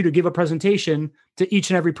impossible for you to give a presentation to each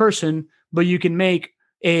and every person, but you can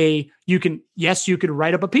you could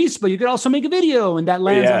write up a piece, but you could also make a video and that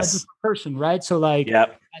lands on a different person, right? So like,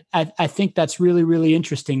 I think that's really, really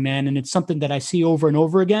interesting, man. And it's something that I see over and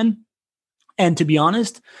over again. And to be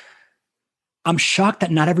honest, I'm shocked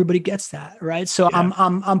that not everybody gets that, right? So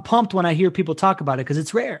I'm pumped when I hear people talk about it because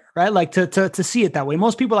it's rare, right? Like to see it that way.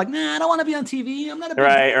 Most people are like, nah, I don't want to be on TV. I'm not a big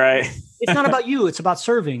right. It's not about you. It's about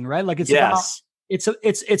serving, right? Like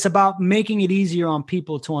it's about making it easier on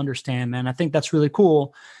people to understand, man. I think that's really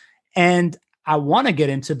cool. And I want to get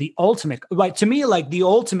into the ultimate, like to me, like the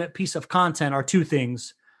ultimate piece of content are 2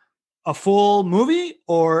 things: a full movie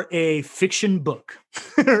or a fiction book,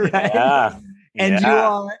 right? Yeah.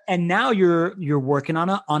 And now you're working on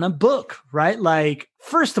a book, right? Like,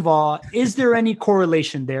 first of all, is there any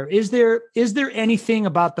correlation there? Is there anything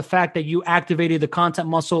about the fact that you activated the content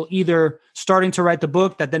muscle, either starting to write the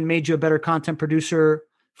book that then made you a better content producer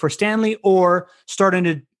for Stanley, or starting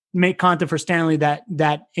to make content for Stanley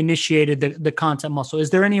that initiated the content muscle?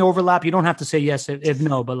 Is there any overlap? You don't have to say yes if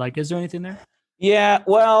no, but like, is there anything there? Yeah,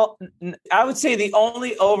 well, I would say the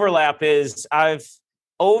only overlap is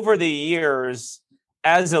over the years,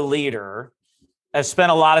 as a leader, I've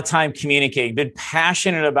spent a lot of time communicating, been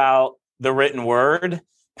passionate about the written word,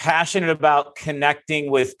 passionate about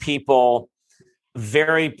connecting with people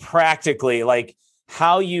very practically. Like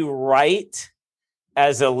how you write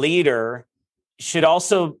as a leader should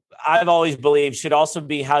also, I've always believed, should also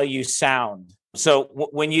be how you sound. So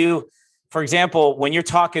when you, for example, when you're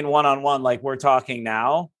talking one-on-one, like we're talking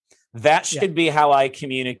now, that should be how I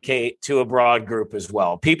communicate to a broad group as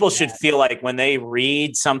well. People should feel like when they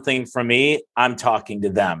read something from me, I'm talking to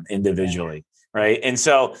them individually, right? And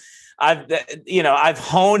so I've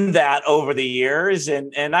honed that over the years,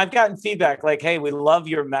 and I've gotten feedback like, "Hey, we love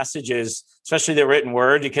your messages, especially the written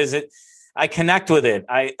word, because I connect with it.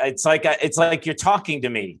 It's like you're talking to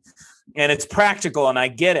me, and it's practical, and I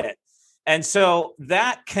get it." And so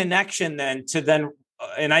that connection and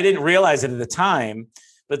I didn't realize it at the time.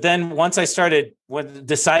 But then once I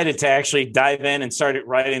decided to actually dive in and started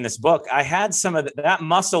writing this book, I had some of that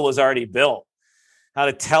muscle was already built, how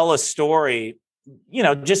to tell a story,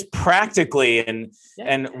 just practically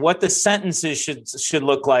and what the sentences should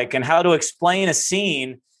look like and how to explain a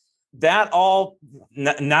scene. That all,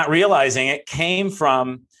 not realizing it, came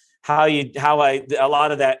from a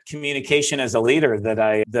lot of that communication as a leader that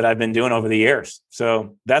I've been doing over the years.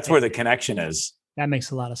 So that's where the connection is. That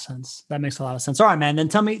makes a lot of sense. All right, man. Then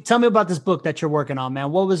tell me about this book that you're working on,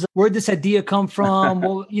 man. Where'd this idea come from?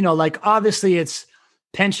 Well, like obviously it's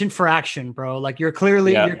penchant for action, bro. Like you're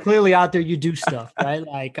clearly out there. You do stuff, right?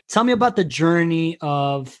 Like, tell me about the journey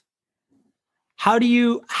of how do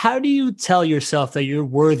you tell yourself that you're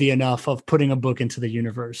worthy enough of putting a book into the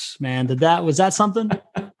universe, man? Was that something?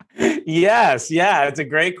 Yes. Yeah. It's a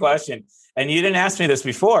great question. And you didn't ask me this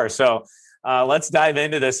before. So let's dive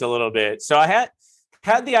into this a little bit. So I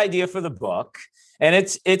had the idea for the book, And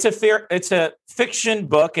it's a fiction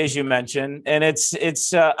book, as you mentioned, and it's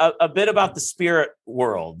a bit about the spirit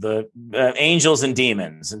world, the angels and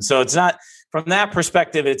demons. And so it's not, from that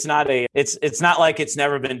perspective, it's not like it's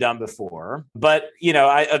never been done before. But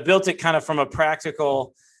I built it kind of from a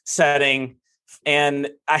practical setting, and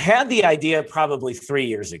I had the idea probably 3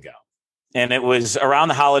 years ago, and it was around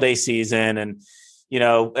the holiday season. And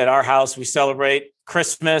at our house we celebrate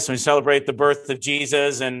Christmas, and we celebrate the birth of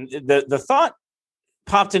Jesus, and the thought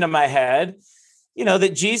popped into my head,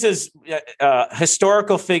 that Jesus,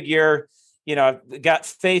 historical figure, got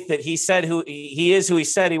faith that he said who he is, who he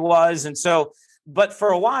said he was. And so, but for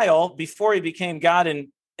a while before he became God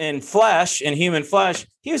in flesh, in human flesh,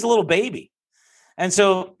 he was a little baby. And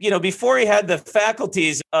so, before he had the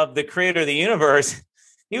faculties of the creator of the universe,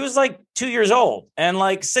 he was like 2 years old and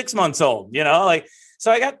like 6 months old,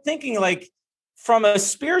 so I got thinking, like, from a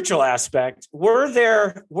spiritual aspect, were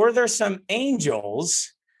there some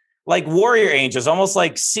angels, like warrior angels, almost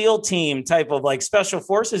like SEAL team type of like special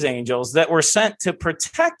forces angels, that were sent to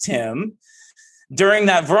protect him during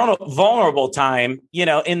that vulnerable time,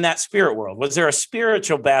 in that spirit world? Was there a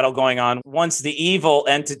spiritual battle going on once the evil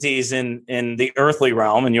entities in the earthly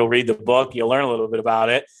realm, and you'll read the book, you'll learn a little bit about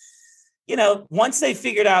it, once they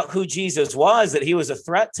figured out who Jesus was, that he was a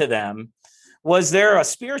threat to them, was there a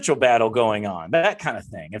spiritual battle going on? That kind of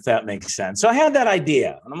thing, if that makes sense. So I had that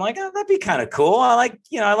idea, and I'm like, oh, that'd be kind of cool. I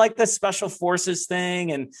like the special forces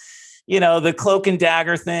thing, and, the cloak and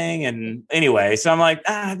dagger thing. And anyway, so I'm like,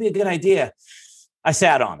 it'd be a good idea. I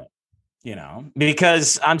sat on it,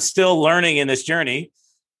 because I'm still learning in this journey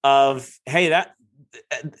of, hey,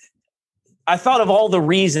 I thought of all the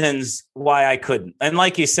reasons why I couldn't. And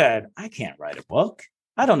like you said, I can't write a book.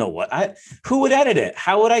 I don't know who would edit it?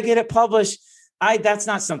 How would I get it published? That's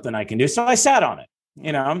not something I can do. So I sat on it,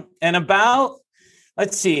 and about,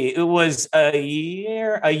 let's see, it was a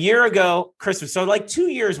year ago, Christmas. So like 2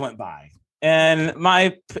 years went by, and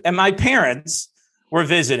my parents were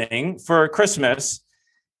visiting for Christmas.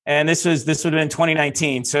 And this would have been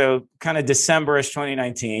 2019. So kind of December-ish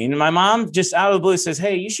 2019. And my mom just out of the blue says,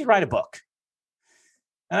 hey, you should write a book.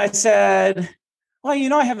 And I said, well,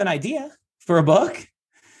 I have an idea for a book.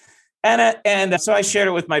 And so I shared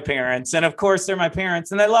it with my parents. And of course, they're my parents,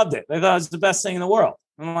 and they loved it. They thought it was the best thing in the world.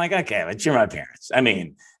 I'm like, okay, but you're my parents. I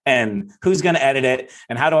mean, and who's going to edit it?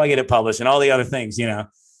 And how do I get it published? And all the other things,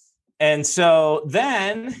 And so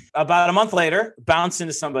then about a month later, bounced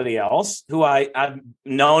into somebody else who I've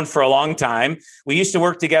known for a long time. We used to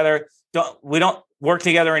work together. We don't work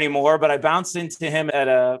together anymore, but I bounced into him at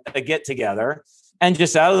a get together. And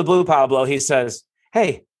just out of the blue, Pablo, he says,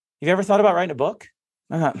 hey, have you ever thought about writing a book?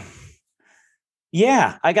 I thought,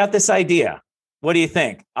 yeah, I got this idea. What do you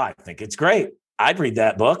think? I think it's great. I'd read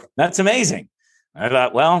that book. That's amazing. I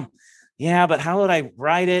thought, well, yeah, but how would I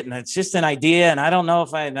write it? And it's just an idea. And I don't know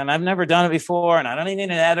and I've never done it before. And I don't need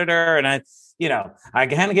an editor. And I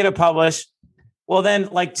can't get it published. Well, then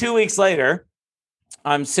like 2 weeks later,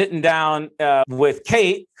 I'm sitting down with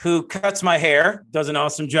Kate, who cuts my hair, does an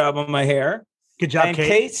awesome job on my hair. Good job, and Kate.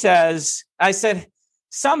 Kate says, I said,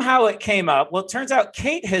 somehow it came up. Well, it turns out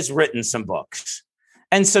Kate has written some books.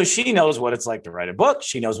 And so she knows what it's like to write a book.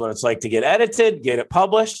 She knows what it's like to get edited, get it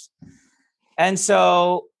published. And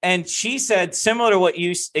she said, similar to what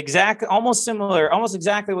you almost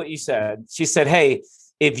exactly what you said. She said, hey,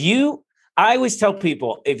 I always tell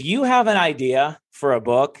people, if you have an idea for a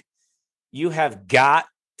book, you have got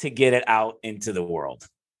to get it out into the world.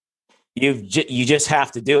 You just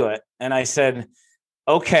have to do it. And I said,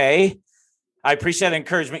 okay, I appreciate the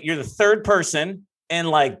encouragement. You're the third person in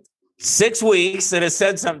like 6 weeks that has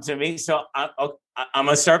said something to me. So I'm going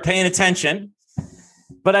to start paying attention.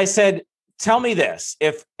 But I said, tell me this,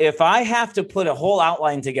 if I have to put a whole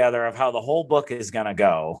outline together of how the whole book is going to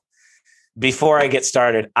go before I get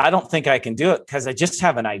started, I don't think I can do it because I just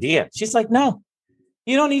have an idea. She's like, no,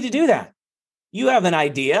 you don't need to do that. You have an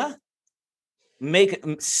idea.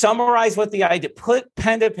 Summarize what the idea, put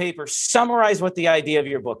pen to paper, summarize what the idea of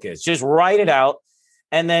your book is. Just write it out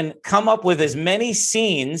and then come up with as many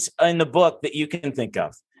scenes in the book that you can think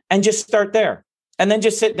of and just start there. And then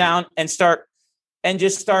just sit down and start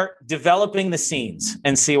developing the scenes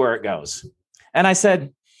and see where it goes. And I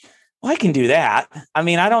said, well, I can do that. I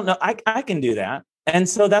mean, I don't know. I can do that. And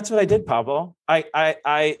so that's what I did, Pablo.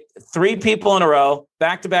 I 3 people in a row,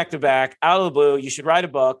 back to back to back, out of the blue, you should write a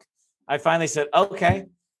book. I finally said, okay,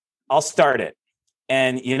 I'll start it.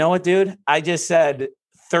 And you know what, dude? I just said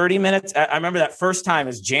 30 minutes. I remember that first time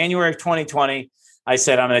is January of 2020. I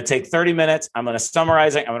said, I'm going to take 30 minutes. I'm going to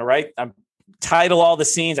summarize it. I'm going to title all the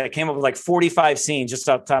scenes. I came up with like 45 scenes just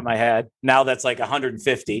off the top of my head. Now that's like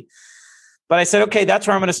 150. But I said, okay, that's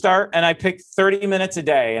where I'm going to start. And I picked 30 minutes a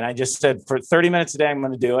day. And I just said, for 30 minutes a day, I'm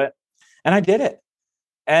going to do it. And I did it.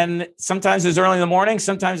 And sometimes it was early in the morning.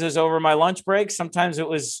 Sometimes it was over my lunch break. Sometimes it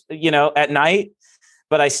was, at night.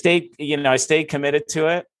 But I stayed committed to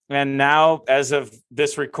it. And now, as of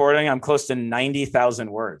this recording, I'm close to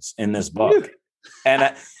 90,000 words in this book.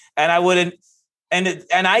 And I wouldn't,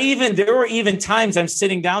 there were even times I'm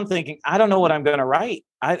sitting down thinking, I don't know what I'm going to write.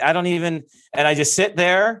 I don't even, and I just sit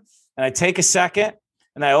there and I take a second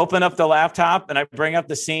and I open up the laptop and I bring up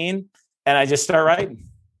the scene and I just start writing,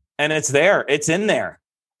 and it's there. It's in there.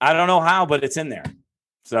 I don't know how, but it's in there.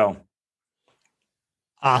 So.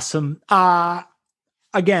 Awesome.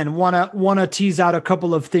 Again, wanna tease out a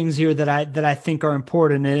couple of things here that I think are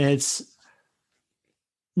important. And it's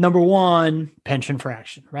number one, pension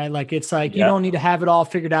fraction, right? Like it's like, you don't need to have it all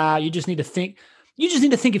figured out. You just need to think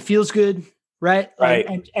it feels good. Right.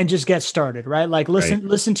 Right. And just get started. Right. Like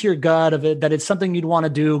listen to your gut of it, that it's something you'd want to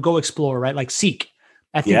do, go explore, right? Like seek,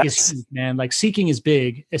 I think is huge, man. Like seeking is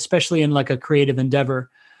big, especially in like a creative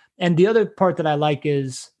endeavor. And the other part that I like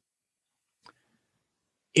is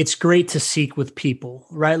it's great to seek with people,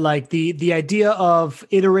 right? Like the idea of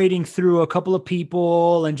iterating through a couple of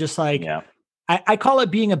people and just like, I call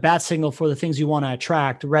it being a bat signal for the things you want to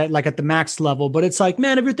attract, right? Like at the max level. But it's like,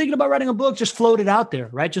 man, if you're thinking about writing a book, just float it out there,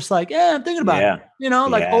 right? Just like, I'm thinking about it,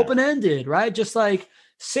 like open-ended, right? Just like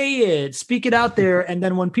say it, speak it out there. And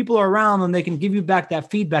then when people are around and they can give you back that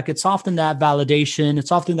feedback, it's often that validation.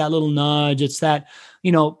 It's often that little nudge. It's that,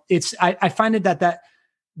 I find it that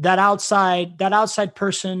outside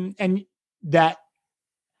person, and that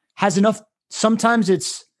has enough. Sometimes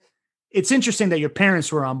it's interesting that your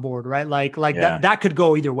parents were on board, right? Like that could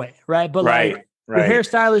go either way. Right. But like your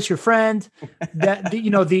hairstylist, your friend, that,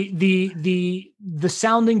 the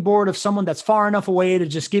sounding board of someone that's far enough away to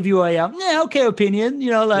just give you a, okay opinion,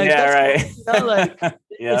 there's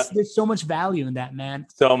so much value in that, man.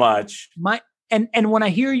 So much. And when I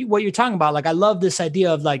hear what you're talking about, like, I love this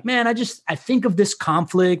idea of like, man, I think of this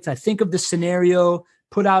conflict. I think of this scenario,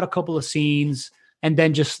 put out a couple of scenes, and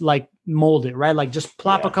then just like mold it, right? Like just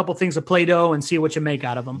plop a couple things of Play-Doh and see what you make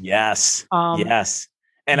out of them. Yes. Yes.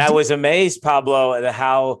 And I was amazed, Pablo, at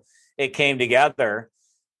how it came together.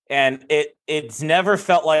 And it's never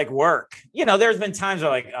felt like work. There's been times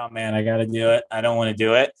where like, oh man, I got to do it. I don't want to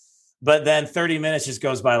do it. But then 30 minutes just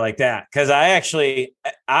goes by like that. Cause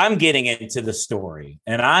I'm getting into the story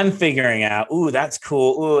and I'm figuring out, ooh, that's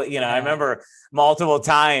cool. Ooh, I remember multiple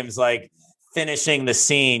times like finishing the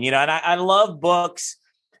scene, and I love books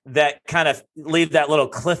that kind of leave that little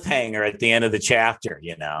cliffhanger at the end of the chapter,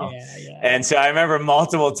 And so I remember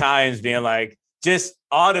multiple times being like, just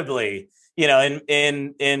audibly,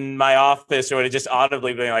 in my office, or just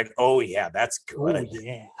audibly being like, oh yeah, that's good.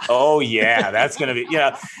 Oh yeah, that's going to be,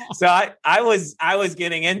 So I was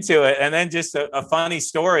getting into it. And then just a funny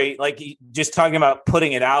story, like just talking about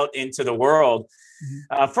putting it out into the world.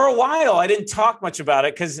 For a while, I didn't talk much about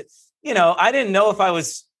it because, I didn't know if it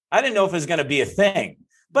was going to be a thing.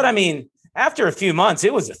 But I mean, after a few months,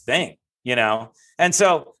 it was a thing, And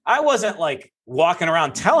so I wasn't like walking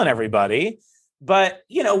around telling everybody. But,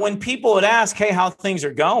 when people would ask, hey, how things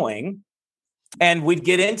are going, and we'd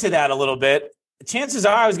get into that a little bit, chances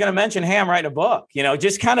are I was going to mention, hey, I'm writing a book,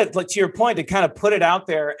 just kind of like to your point, to kind of put it out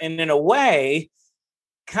there and in a way,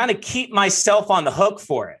 kind of keep myself on the hook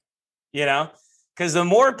for it, because the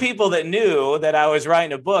more people that knew that I was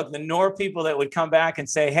writing a book, the more people that would come back and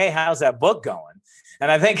say, hey, how's that book going?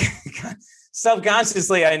 And I think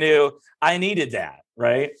subconsciously I knew I needed that.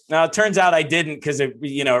 Right. Now, it turns out I didn't, because it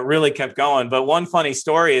really kept going. But one funny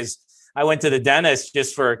story is I went to the dentist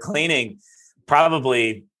just for a cleaning,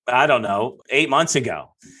 probably, I don't know, 8 months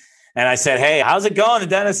ago. And I said, hey, how's it going? The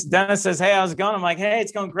dentist says, hey, how's it going? I'm like, hey,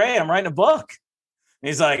 it's going great. I'm writing a book. And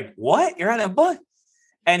he's like, what? You're writing a book?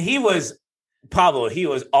 And he was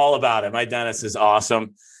all about it. My dentist is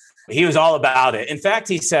awesome. He was all about it. In fact,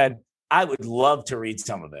 he said, I would love to read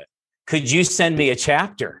some of it. Could you send me a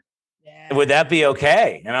chapter? Would that be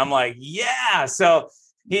okay? And I'm like, yeah. So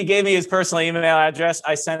he gave me his personal email address.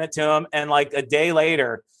 I sent it to him. And like a day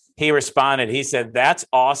later, he responded. He said, that's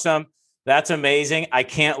awesome. That's amazing. I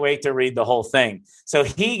can't wait to read the whole thing. So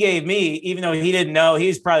he gave me, even though he didn't know, he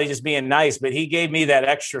was probably just being nice, but he gave me that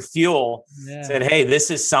extra fuel, said, hey,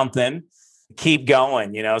 this is something, keep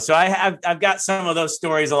going, So I've got some of those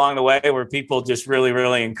stories along the way where people just really,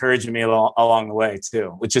 really encouraging me along the way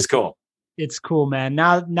too, which is cool. It's cool, man.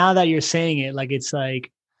 Now that you're saying it, like, it's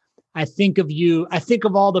like, I think of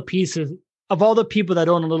all the pieces of all the people that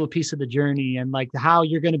own a little piece of the journey, and like how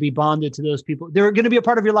you're going to be bonded to those people. They're going to be a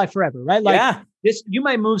part of your life forever, right? Like, you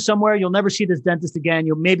might move somewhere. You'll never see this dentist again.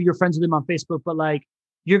 Maybe you're friends with him on Facebook, but like,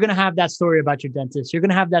 you're going to have that story about your dentist. You're going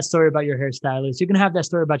to have that story about your hairstylist. You're going to have that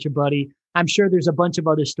story about your buddy. I'm sure there's a bunch of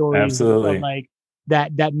other stories. Absolutely. Like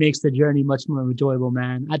that makes the journey much more enjoyable,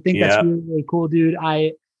 man. I think that's really, really cool, dude.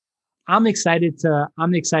 I'm excited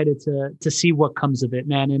to see what comes of it,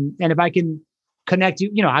 man. And if I can connect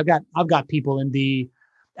you, I've got people in the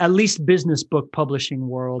at least business book publishing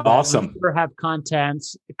world. Awesome. Sure have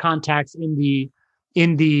contacts in the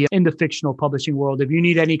fictional publishing world. If you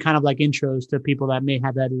need any kind of like intros to people that may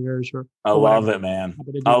have editors I love it, man.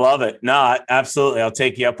 I love it. No, absolutely. I'll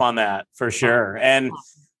take you up on that for sure. And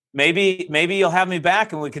maybe you'll have me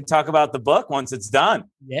back and we can talk about the book once it's done.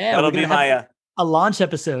 Yeah. That'll be my a launch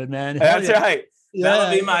episode, man. That's right. Yeah.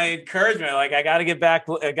 That'll be my encouragement. Like I got to get back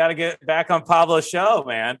on Pablo's show,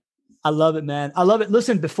 man. I love it, man. I love it.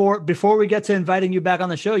 Listen, before we get to inviting you back on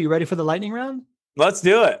the show, you ready for the lightning round? Let's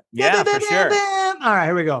do it. Yeah, for sure. All right,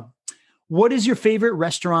 here we go. What is your favorite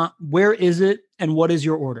restaurant? Where is it? And what is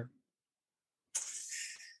your order?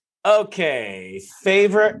 Okay.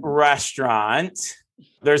 Favorite restaurant.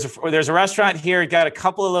 There's a restaurant here. Got a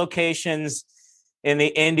couple of locations in the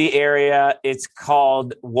Indy area. It's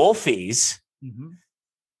called Wolfie's. Mm-hmm.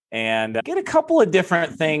 And get a couple of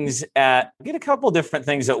different things at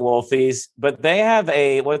Wolfie's, but they have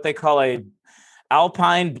what they call a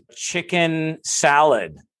Alpine chicken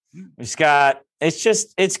salad. It's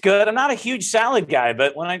good. I'm not a huge salad guy,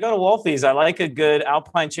 but when I go to Wolfie's, I like a good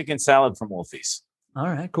Alpine chicken salad from Wolfie's. All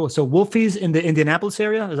right, cool. So Wolfie's in the Indianapolis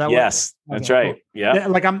area? Is that yes, that's right. Cool.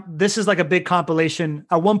 Yeah. This is like a big compilation.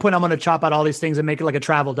 At one point, I'm going to chop out all these things and make it like a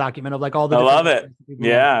travel document of like all the. I love it.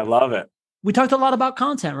 Yeah, I love it. We talked a lot about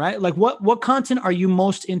content, right? Like what content are you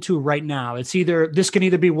most into right now? This can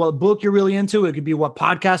either be what book you're really into. It could be what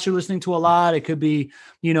podcast you're listening to a lot. It could be,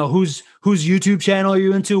 whose YouTube channel are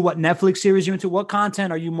you into? What Netflix series you're into? What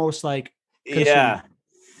content are you most like consuming?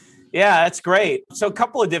 Yeah, that's great. So a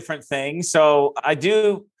couple of different things. So I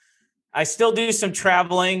still do some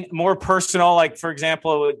traveling, more personal. Like for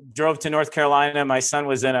example, I drove to North Carolina. My son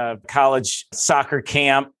was in a college soccer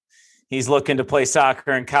camp. He's looking to play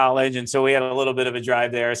soccer in college. And so we had a little bit of a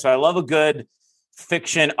drive there. So I love a good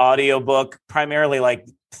fiction audiobook, primarily like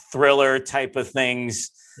thriller type of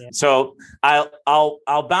things. Yeah. So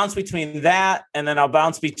I'll bounce between that. And then I'll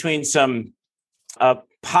bounce between some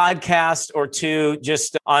podcast or two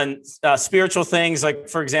just on spiritual things. Like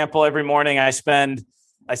for example, every morning I spend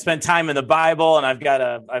time in the Bible, and I've got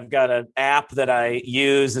an app that I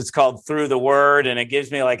use. It's called Through the Word. And it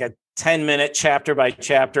gives me like a 10-minute chapter by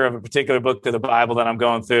chapter of a particular book of the Bible that I'm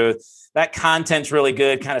going through. That content's really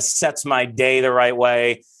good, kind of sets my day the right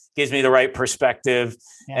way, gives me the right perspective.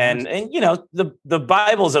 Yeah, and the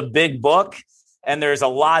Bible's a big book and there's a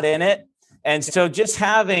lot in it. And so just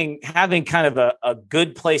having kind of a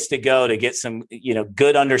good place to go to get some,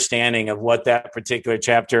 good understanding of what that particular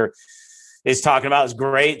chapter is talking about is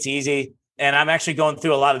great. It's easy. And I'm actually going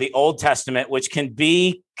through a lot of the Old Testament, which can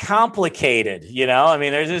be complicated.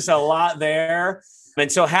 There's just a lot there.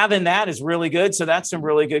 And so having that is really good. So that's some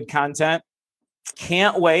really good content.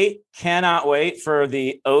 Cannot wait for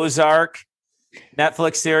the Ozark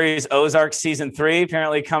Netflix series, Ozark season 3,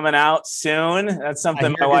 apparently coming out soon. That's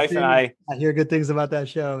something my wife and I hear good things about that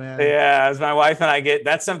show, man. Yeah, as my wife and I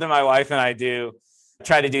that's something my wife and I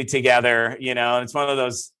try to do together, and it's one of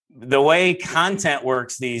those, the way content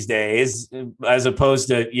works these days, as opposed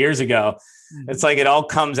to years ago, it's like it all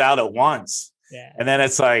comes out at once. Yeah. And then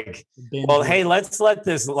it's like, well, hey, let's let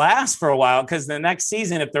this last for a while, because the next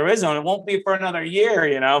season, if there is one, it won't be for another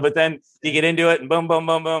year, but then you get into it and boom, boom,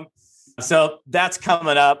 boom, boom. So that's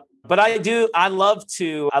coming up. But I love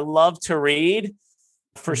to read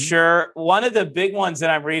for sure. One of the big ones that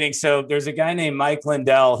I'm reading. So there's a guy named Mike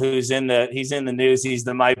Lindell he's in the news. He's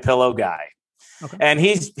the My Pillow guy. Okay. And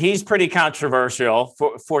he's pretty controversial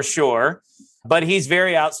for sure, but he's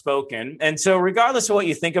very outspoken. And so regardless of what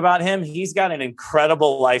you think about him, he's got an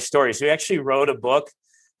incredible life story. So he actually wrote a book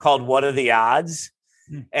called What Are the Odds?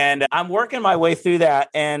 And I'm working my way through that.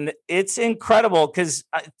 And it's incredible because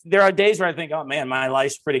there are days where I think, oh man, my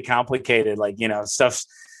life's pretty complicated. Like,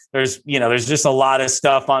 there's just a lot of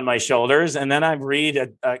stuff on my shoulders. And then I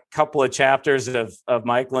read a couple of chapters of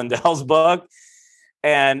Mike Lindell's book.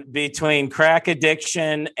 And between crack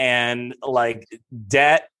addiction and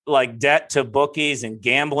debt to bookies and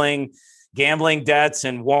gambling debts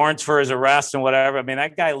and warrants for his arrest and whatever.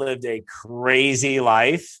 That guy lived a crazy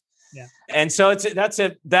life. Yeah. And so that's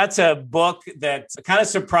a book that kind of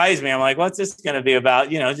surprised me. I'm like, what's this going to be about?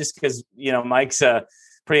 Just because, Mike's a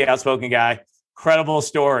pretty outspoken guy, incredible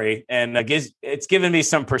story. And it's given me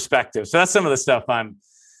some perspective. So that's some of the stuff I'm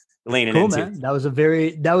leaning Cool, into. man. That was a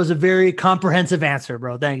very comprehensive answer,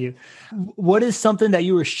 bro. Thank you. What is something that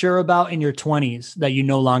you were sure about in your 20s that you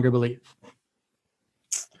no longer believe?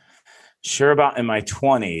 Sure about in my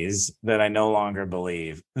 20s that I no longer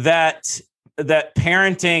believe that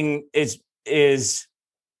parenting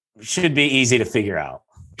should be easy to figure out.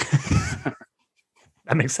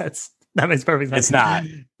 That makes sense. That makes perfect sense. It's not.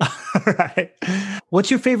 All right.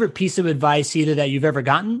 What's your favorite piece of advice either that you've ever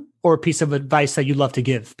gotten or a piece of advice that you'd love to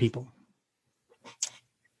give people?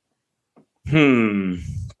 Well,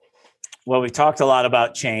 we talked a lot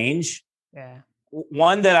about change. Yeah.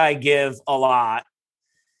 One that I give a lot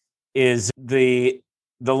is the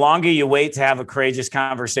longer you wait to have a courageous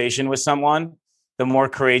conversation with someone, the more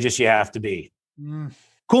courageous you have to be.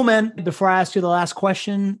 Cool, man. Before I ask you the last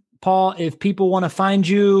question, Paul, if people want to find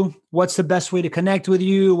you, what's the best way to connect with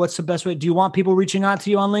you? What's the best way? Do you want people reaching out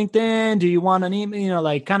to you on LinkedIn? Do you want an email,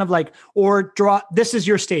 or this is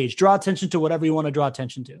your stage, draw attention to whatever you want to draw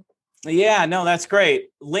attention to. Yeah, no, that's great.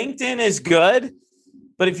 LinkedIn is good,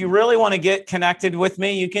 but if you really want to get connected with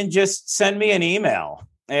me, you can just send me an email.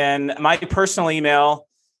 And my personal email,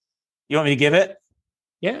 you want me to give it?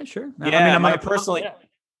 Yeah, sure. Yeah, my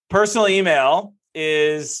personal email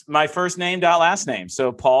is my first name dot last name.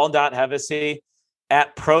 So paul.hevesy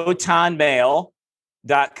at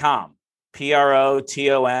protonmail.com.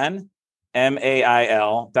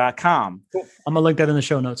 protonmail.com. Cool. I'm going to link that in the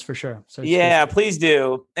show notes for sure. So yeah, please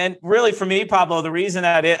do. And really for me, Pablo, the reason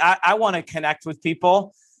that I want to connect with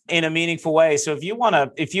people in a meaningful way. So if you want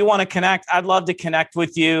to connect, I'd love to connect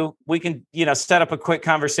with you. We can, set up a quick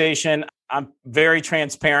conversation. I'm very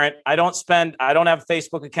transparent. I don't have a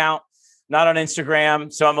Facebook account, not on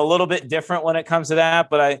Instagram. So I'm a little bit different when it comes to that,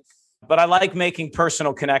 but I like making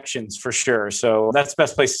personal connections for sure. So that's the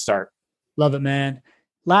best place to start. Love it, man.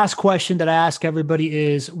 Last question that I ask everybody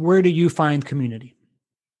is, where do you find community?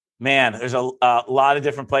 Man, there's a lot of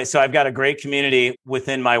different places. So I've got a great community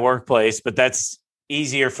within my workplace, but that's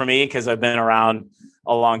easier for me because I've been around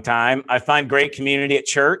a long time. I find great community at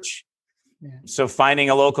church. Yeah. So finding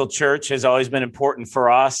a local church has always been important for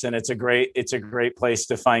us, and it's a great place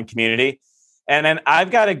to find community. And then I've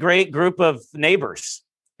got a great group of neighbors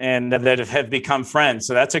and that have become friends.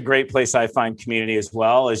 So that's a great place I find community as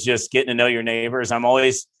well, is just getting to know your neighbors. I'm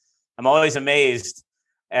always amazed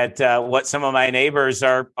at what some of my neighbors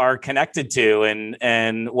are connected to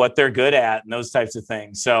and what they're good at and those types of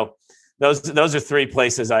things. So those are three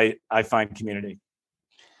places I find community.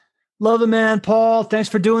 Love it, man. Paul, thanks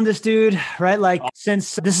for doing this, dude. Right?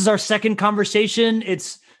 Since this is our second conversation,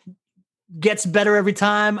 it's gets better every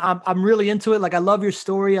time. I'm really into it. I love your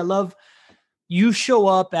story. I love you show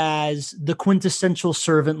up as the quintessential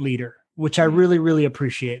servant leader, which I really, really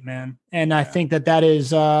appreciate, man. And I think that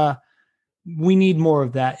is, we need more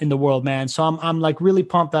of that in the world, man. So I'm really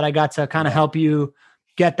pumped that I got to kind of help you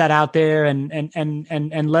get that out there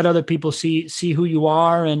and let other people see who you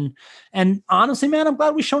are. And honestly, man, I'm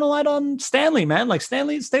glad we shone a light on Stanley, man.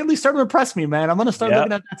 Stanley started to impress me, man. I'm going to start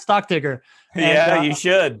looking at that stock ticker. And, you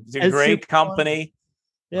should. It's a great company.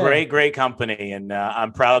 Yeah. Great company. And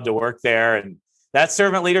I'm proud to work there. And that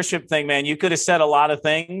servant leadership thing, man, you could have said a lot of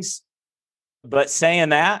things, but saying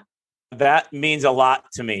that means a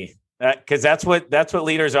lot to me, because that's what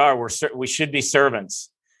leaders are. We should be servants.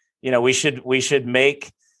 We should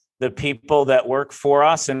make the people that work for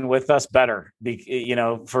us and with us better,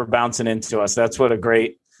 for bouncing into us. That's what a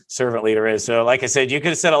great servant leader is. So like I said, you could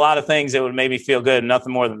have said a lot of things that would make me feel good.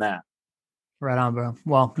 Nothing more than that. Right on, bro.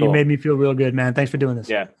 Well, cool. You made me feel real good, man. Thanks for doing this.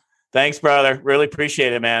 Yeah. Thanks, brother. Really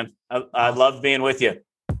appreciate it, man. I love being with you.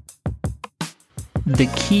 The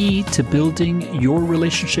key to building your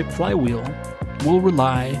relationship flywheel will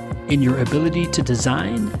rely in your ability to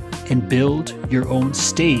design and build your own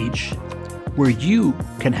stage where you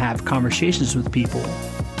can have conversations with people,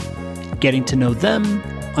 getting to know them,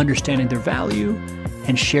 understanding their value,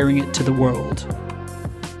 and sharing it to the world.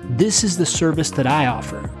 This is the service that I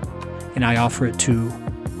offer, and I offer it to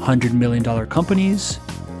 $100 million companies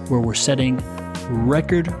where we're setting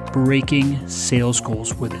record-breaking sales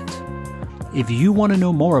goals with it. If you want to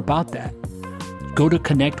know more about that, go to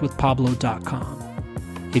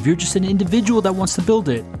connectwithpablo.com. If you're just an individual that wants to build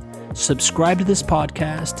it, subscribe to this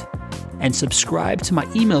podcast and subscribe to my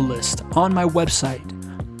email list on my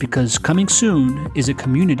website, because coming soon is a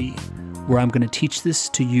community where I'm going to teach this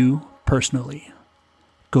to you personally.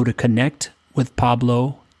 Go to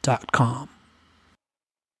connectwithpablo.com.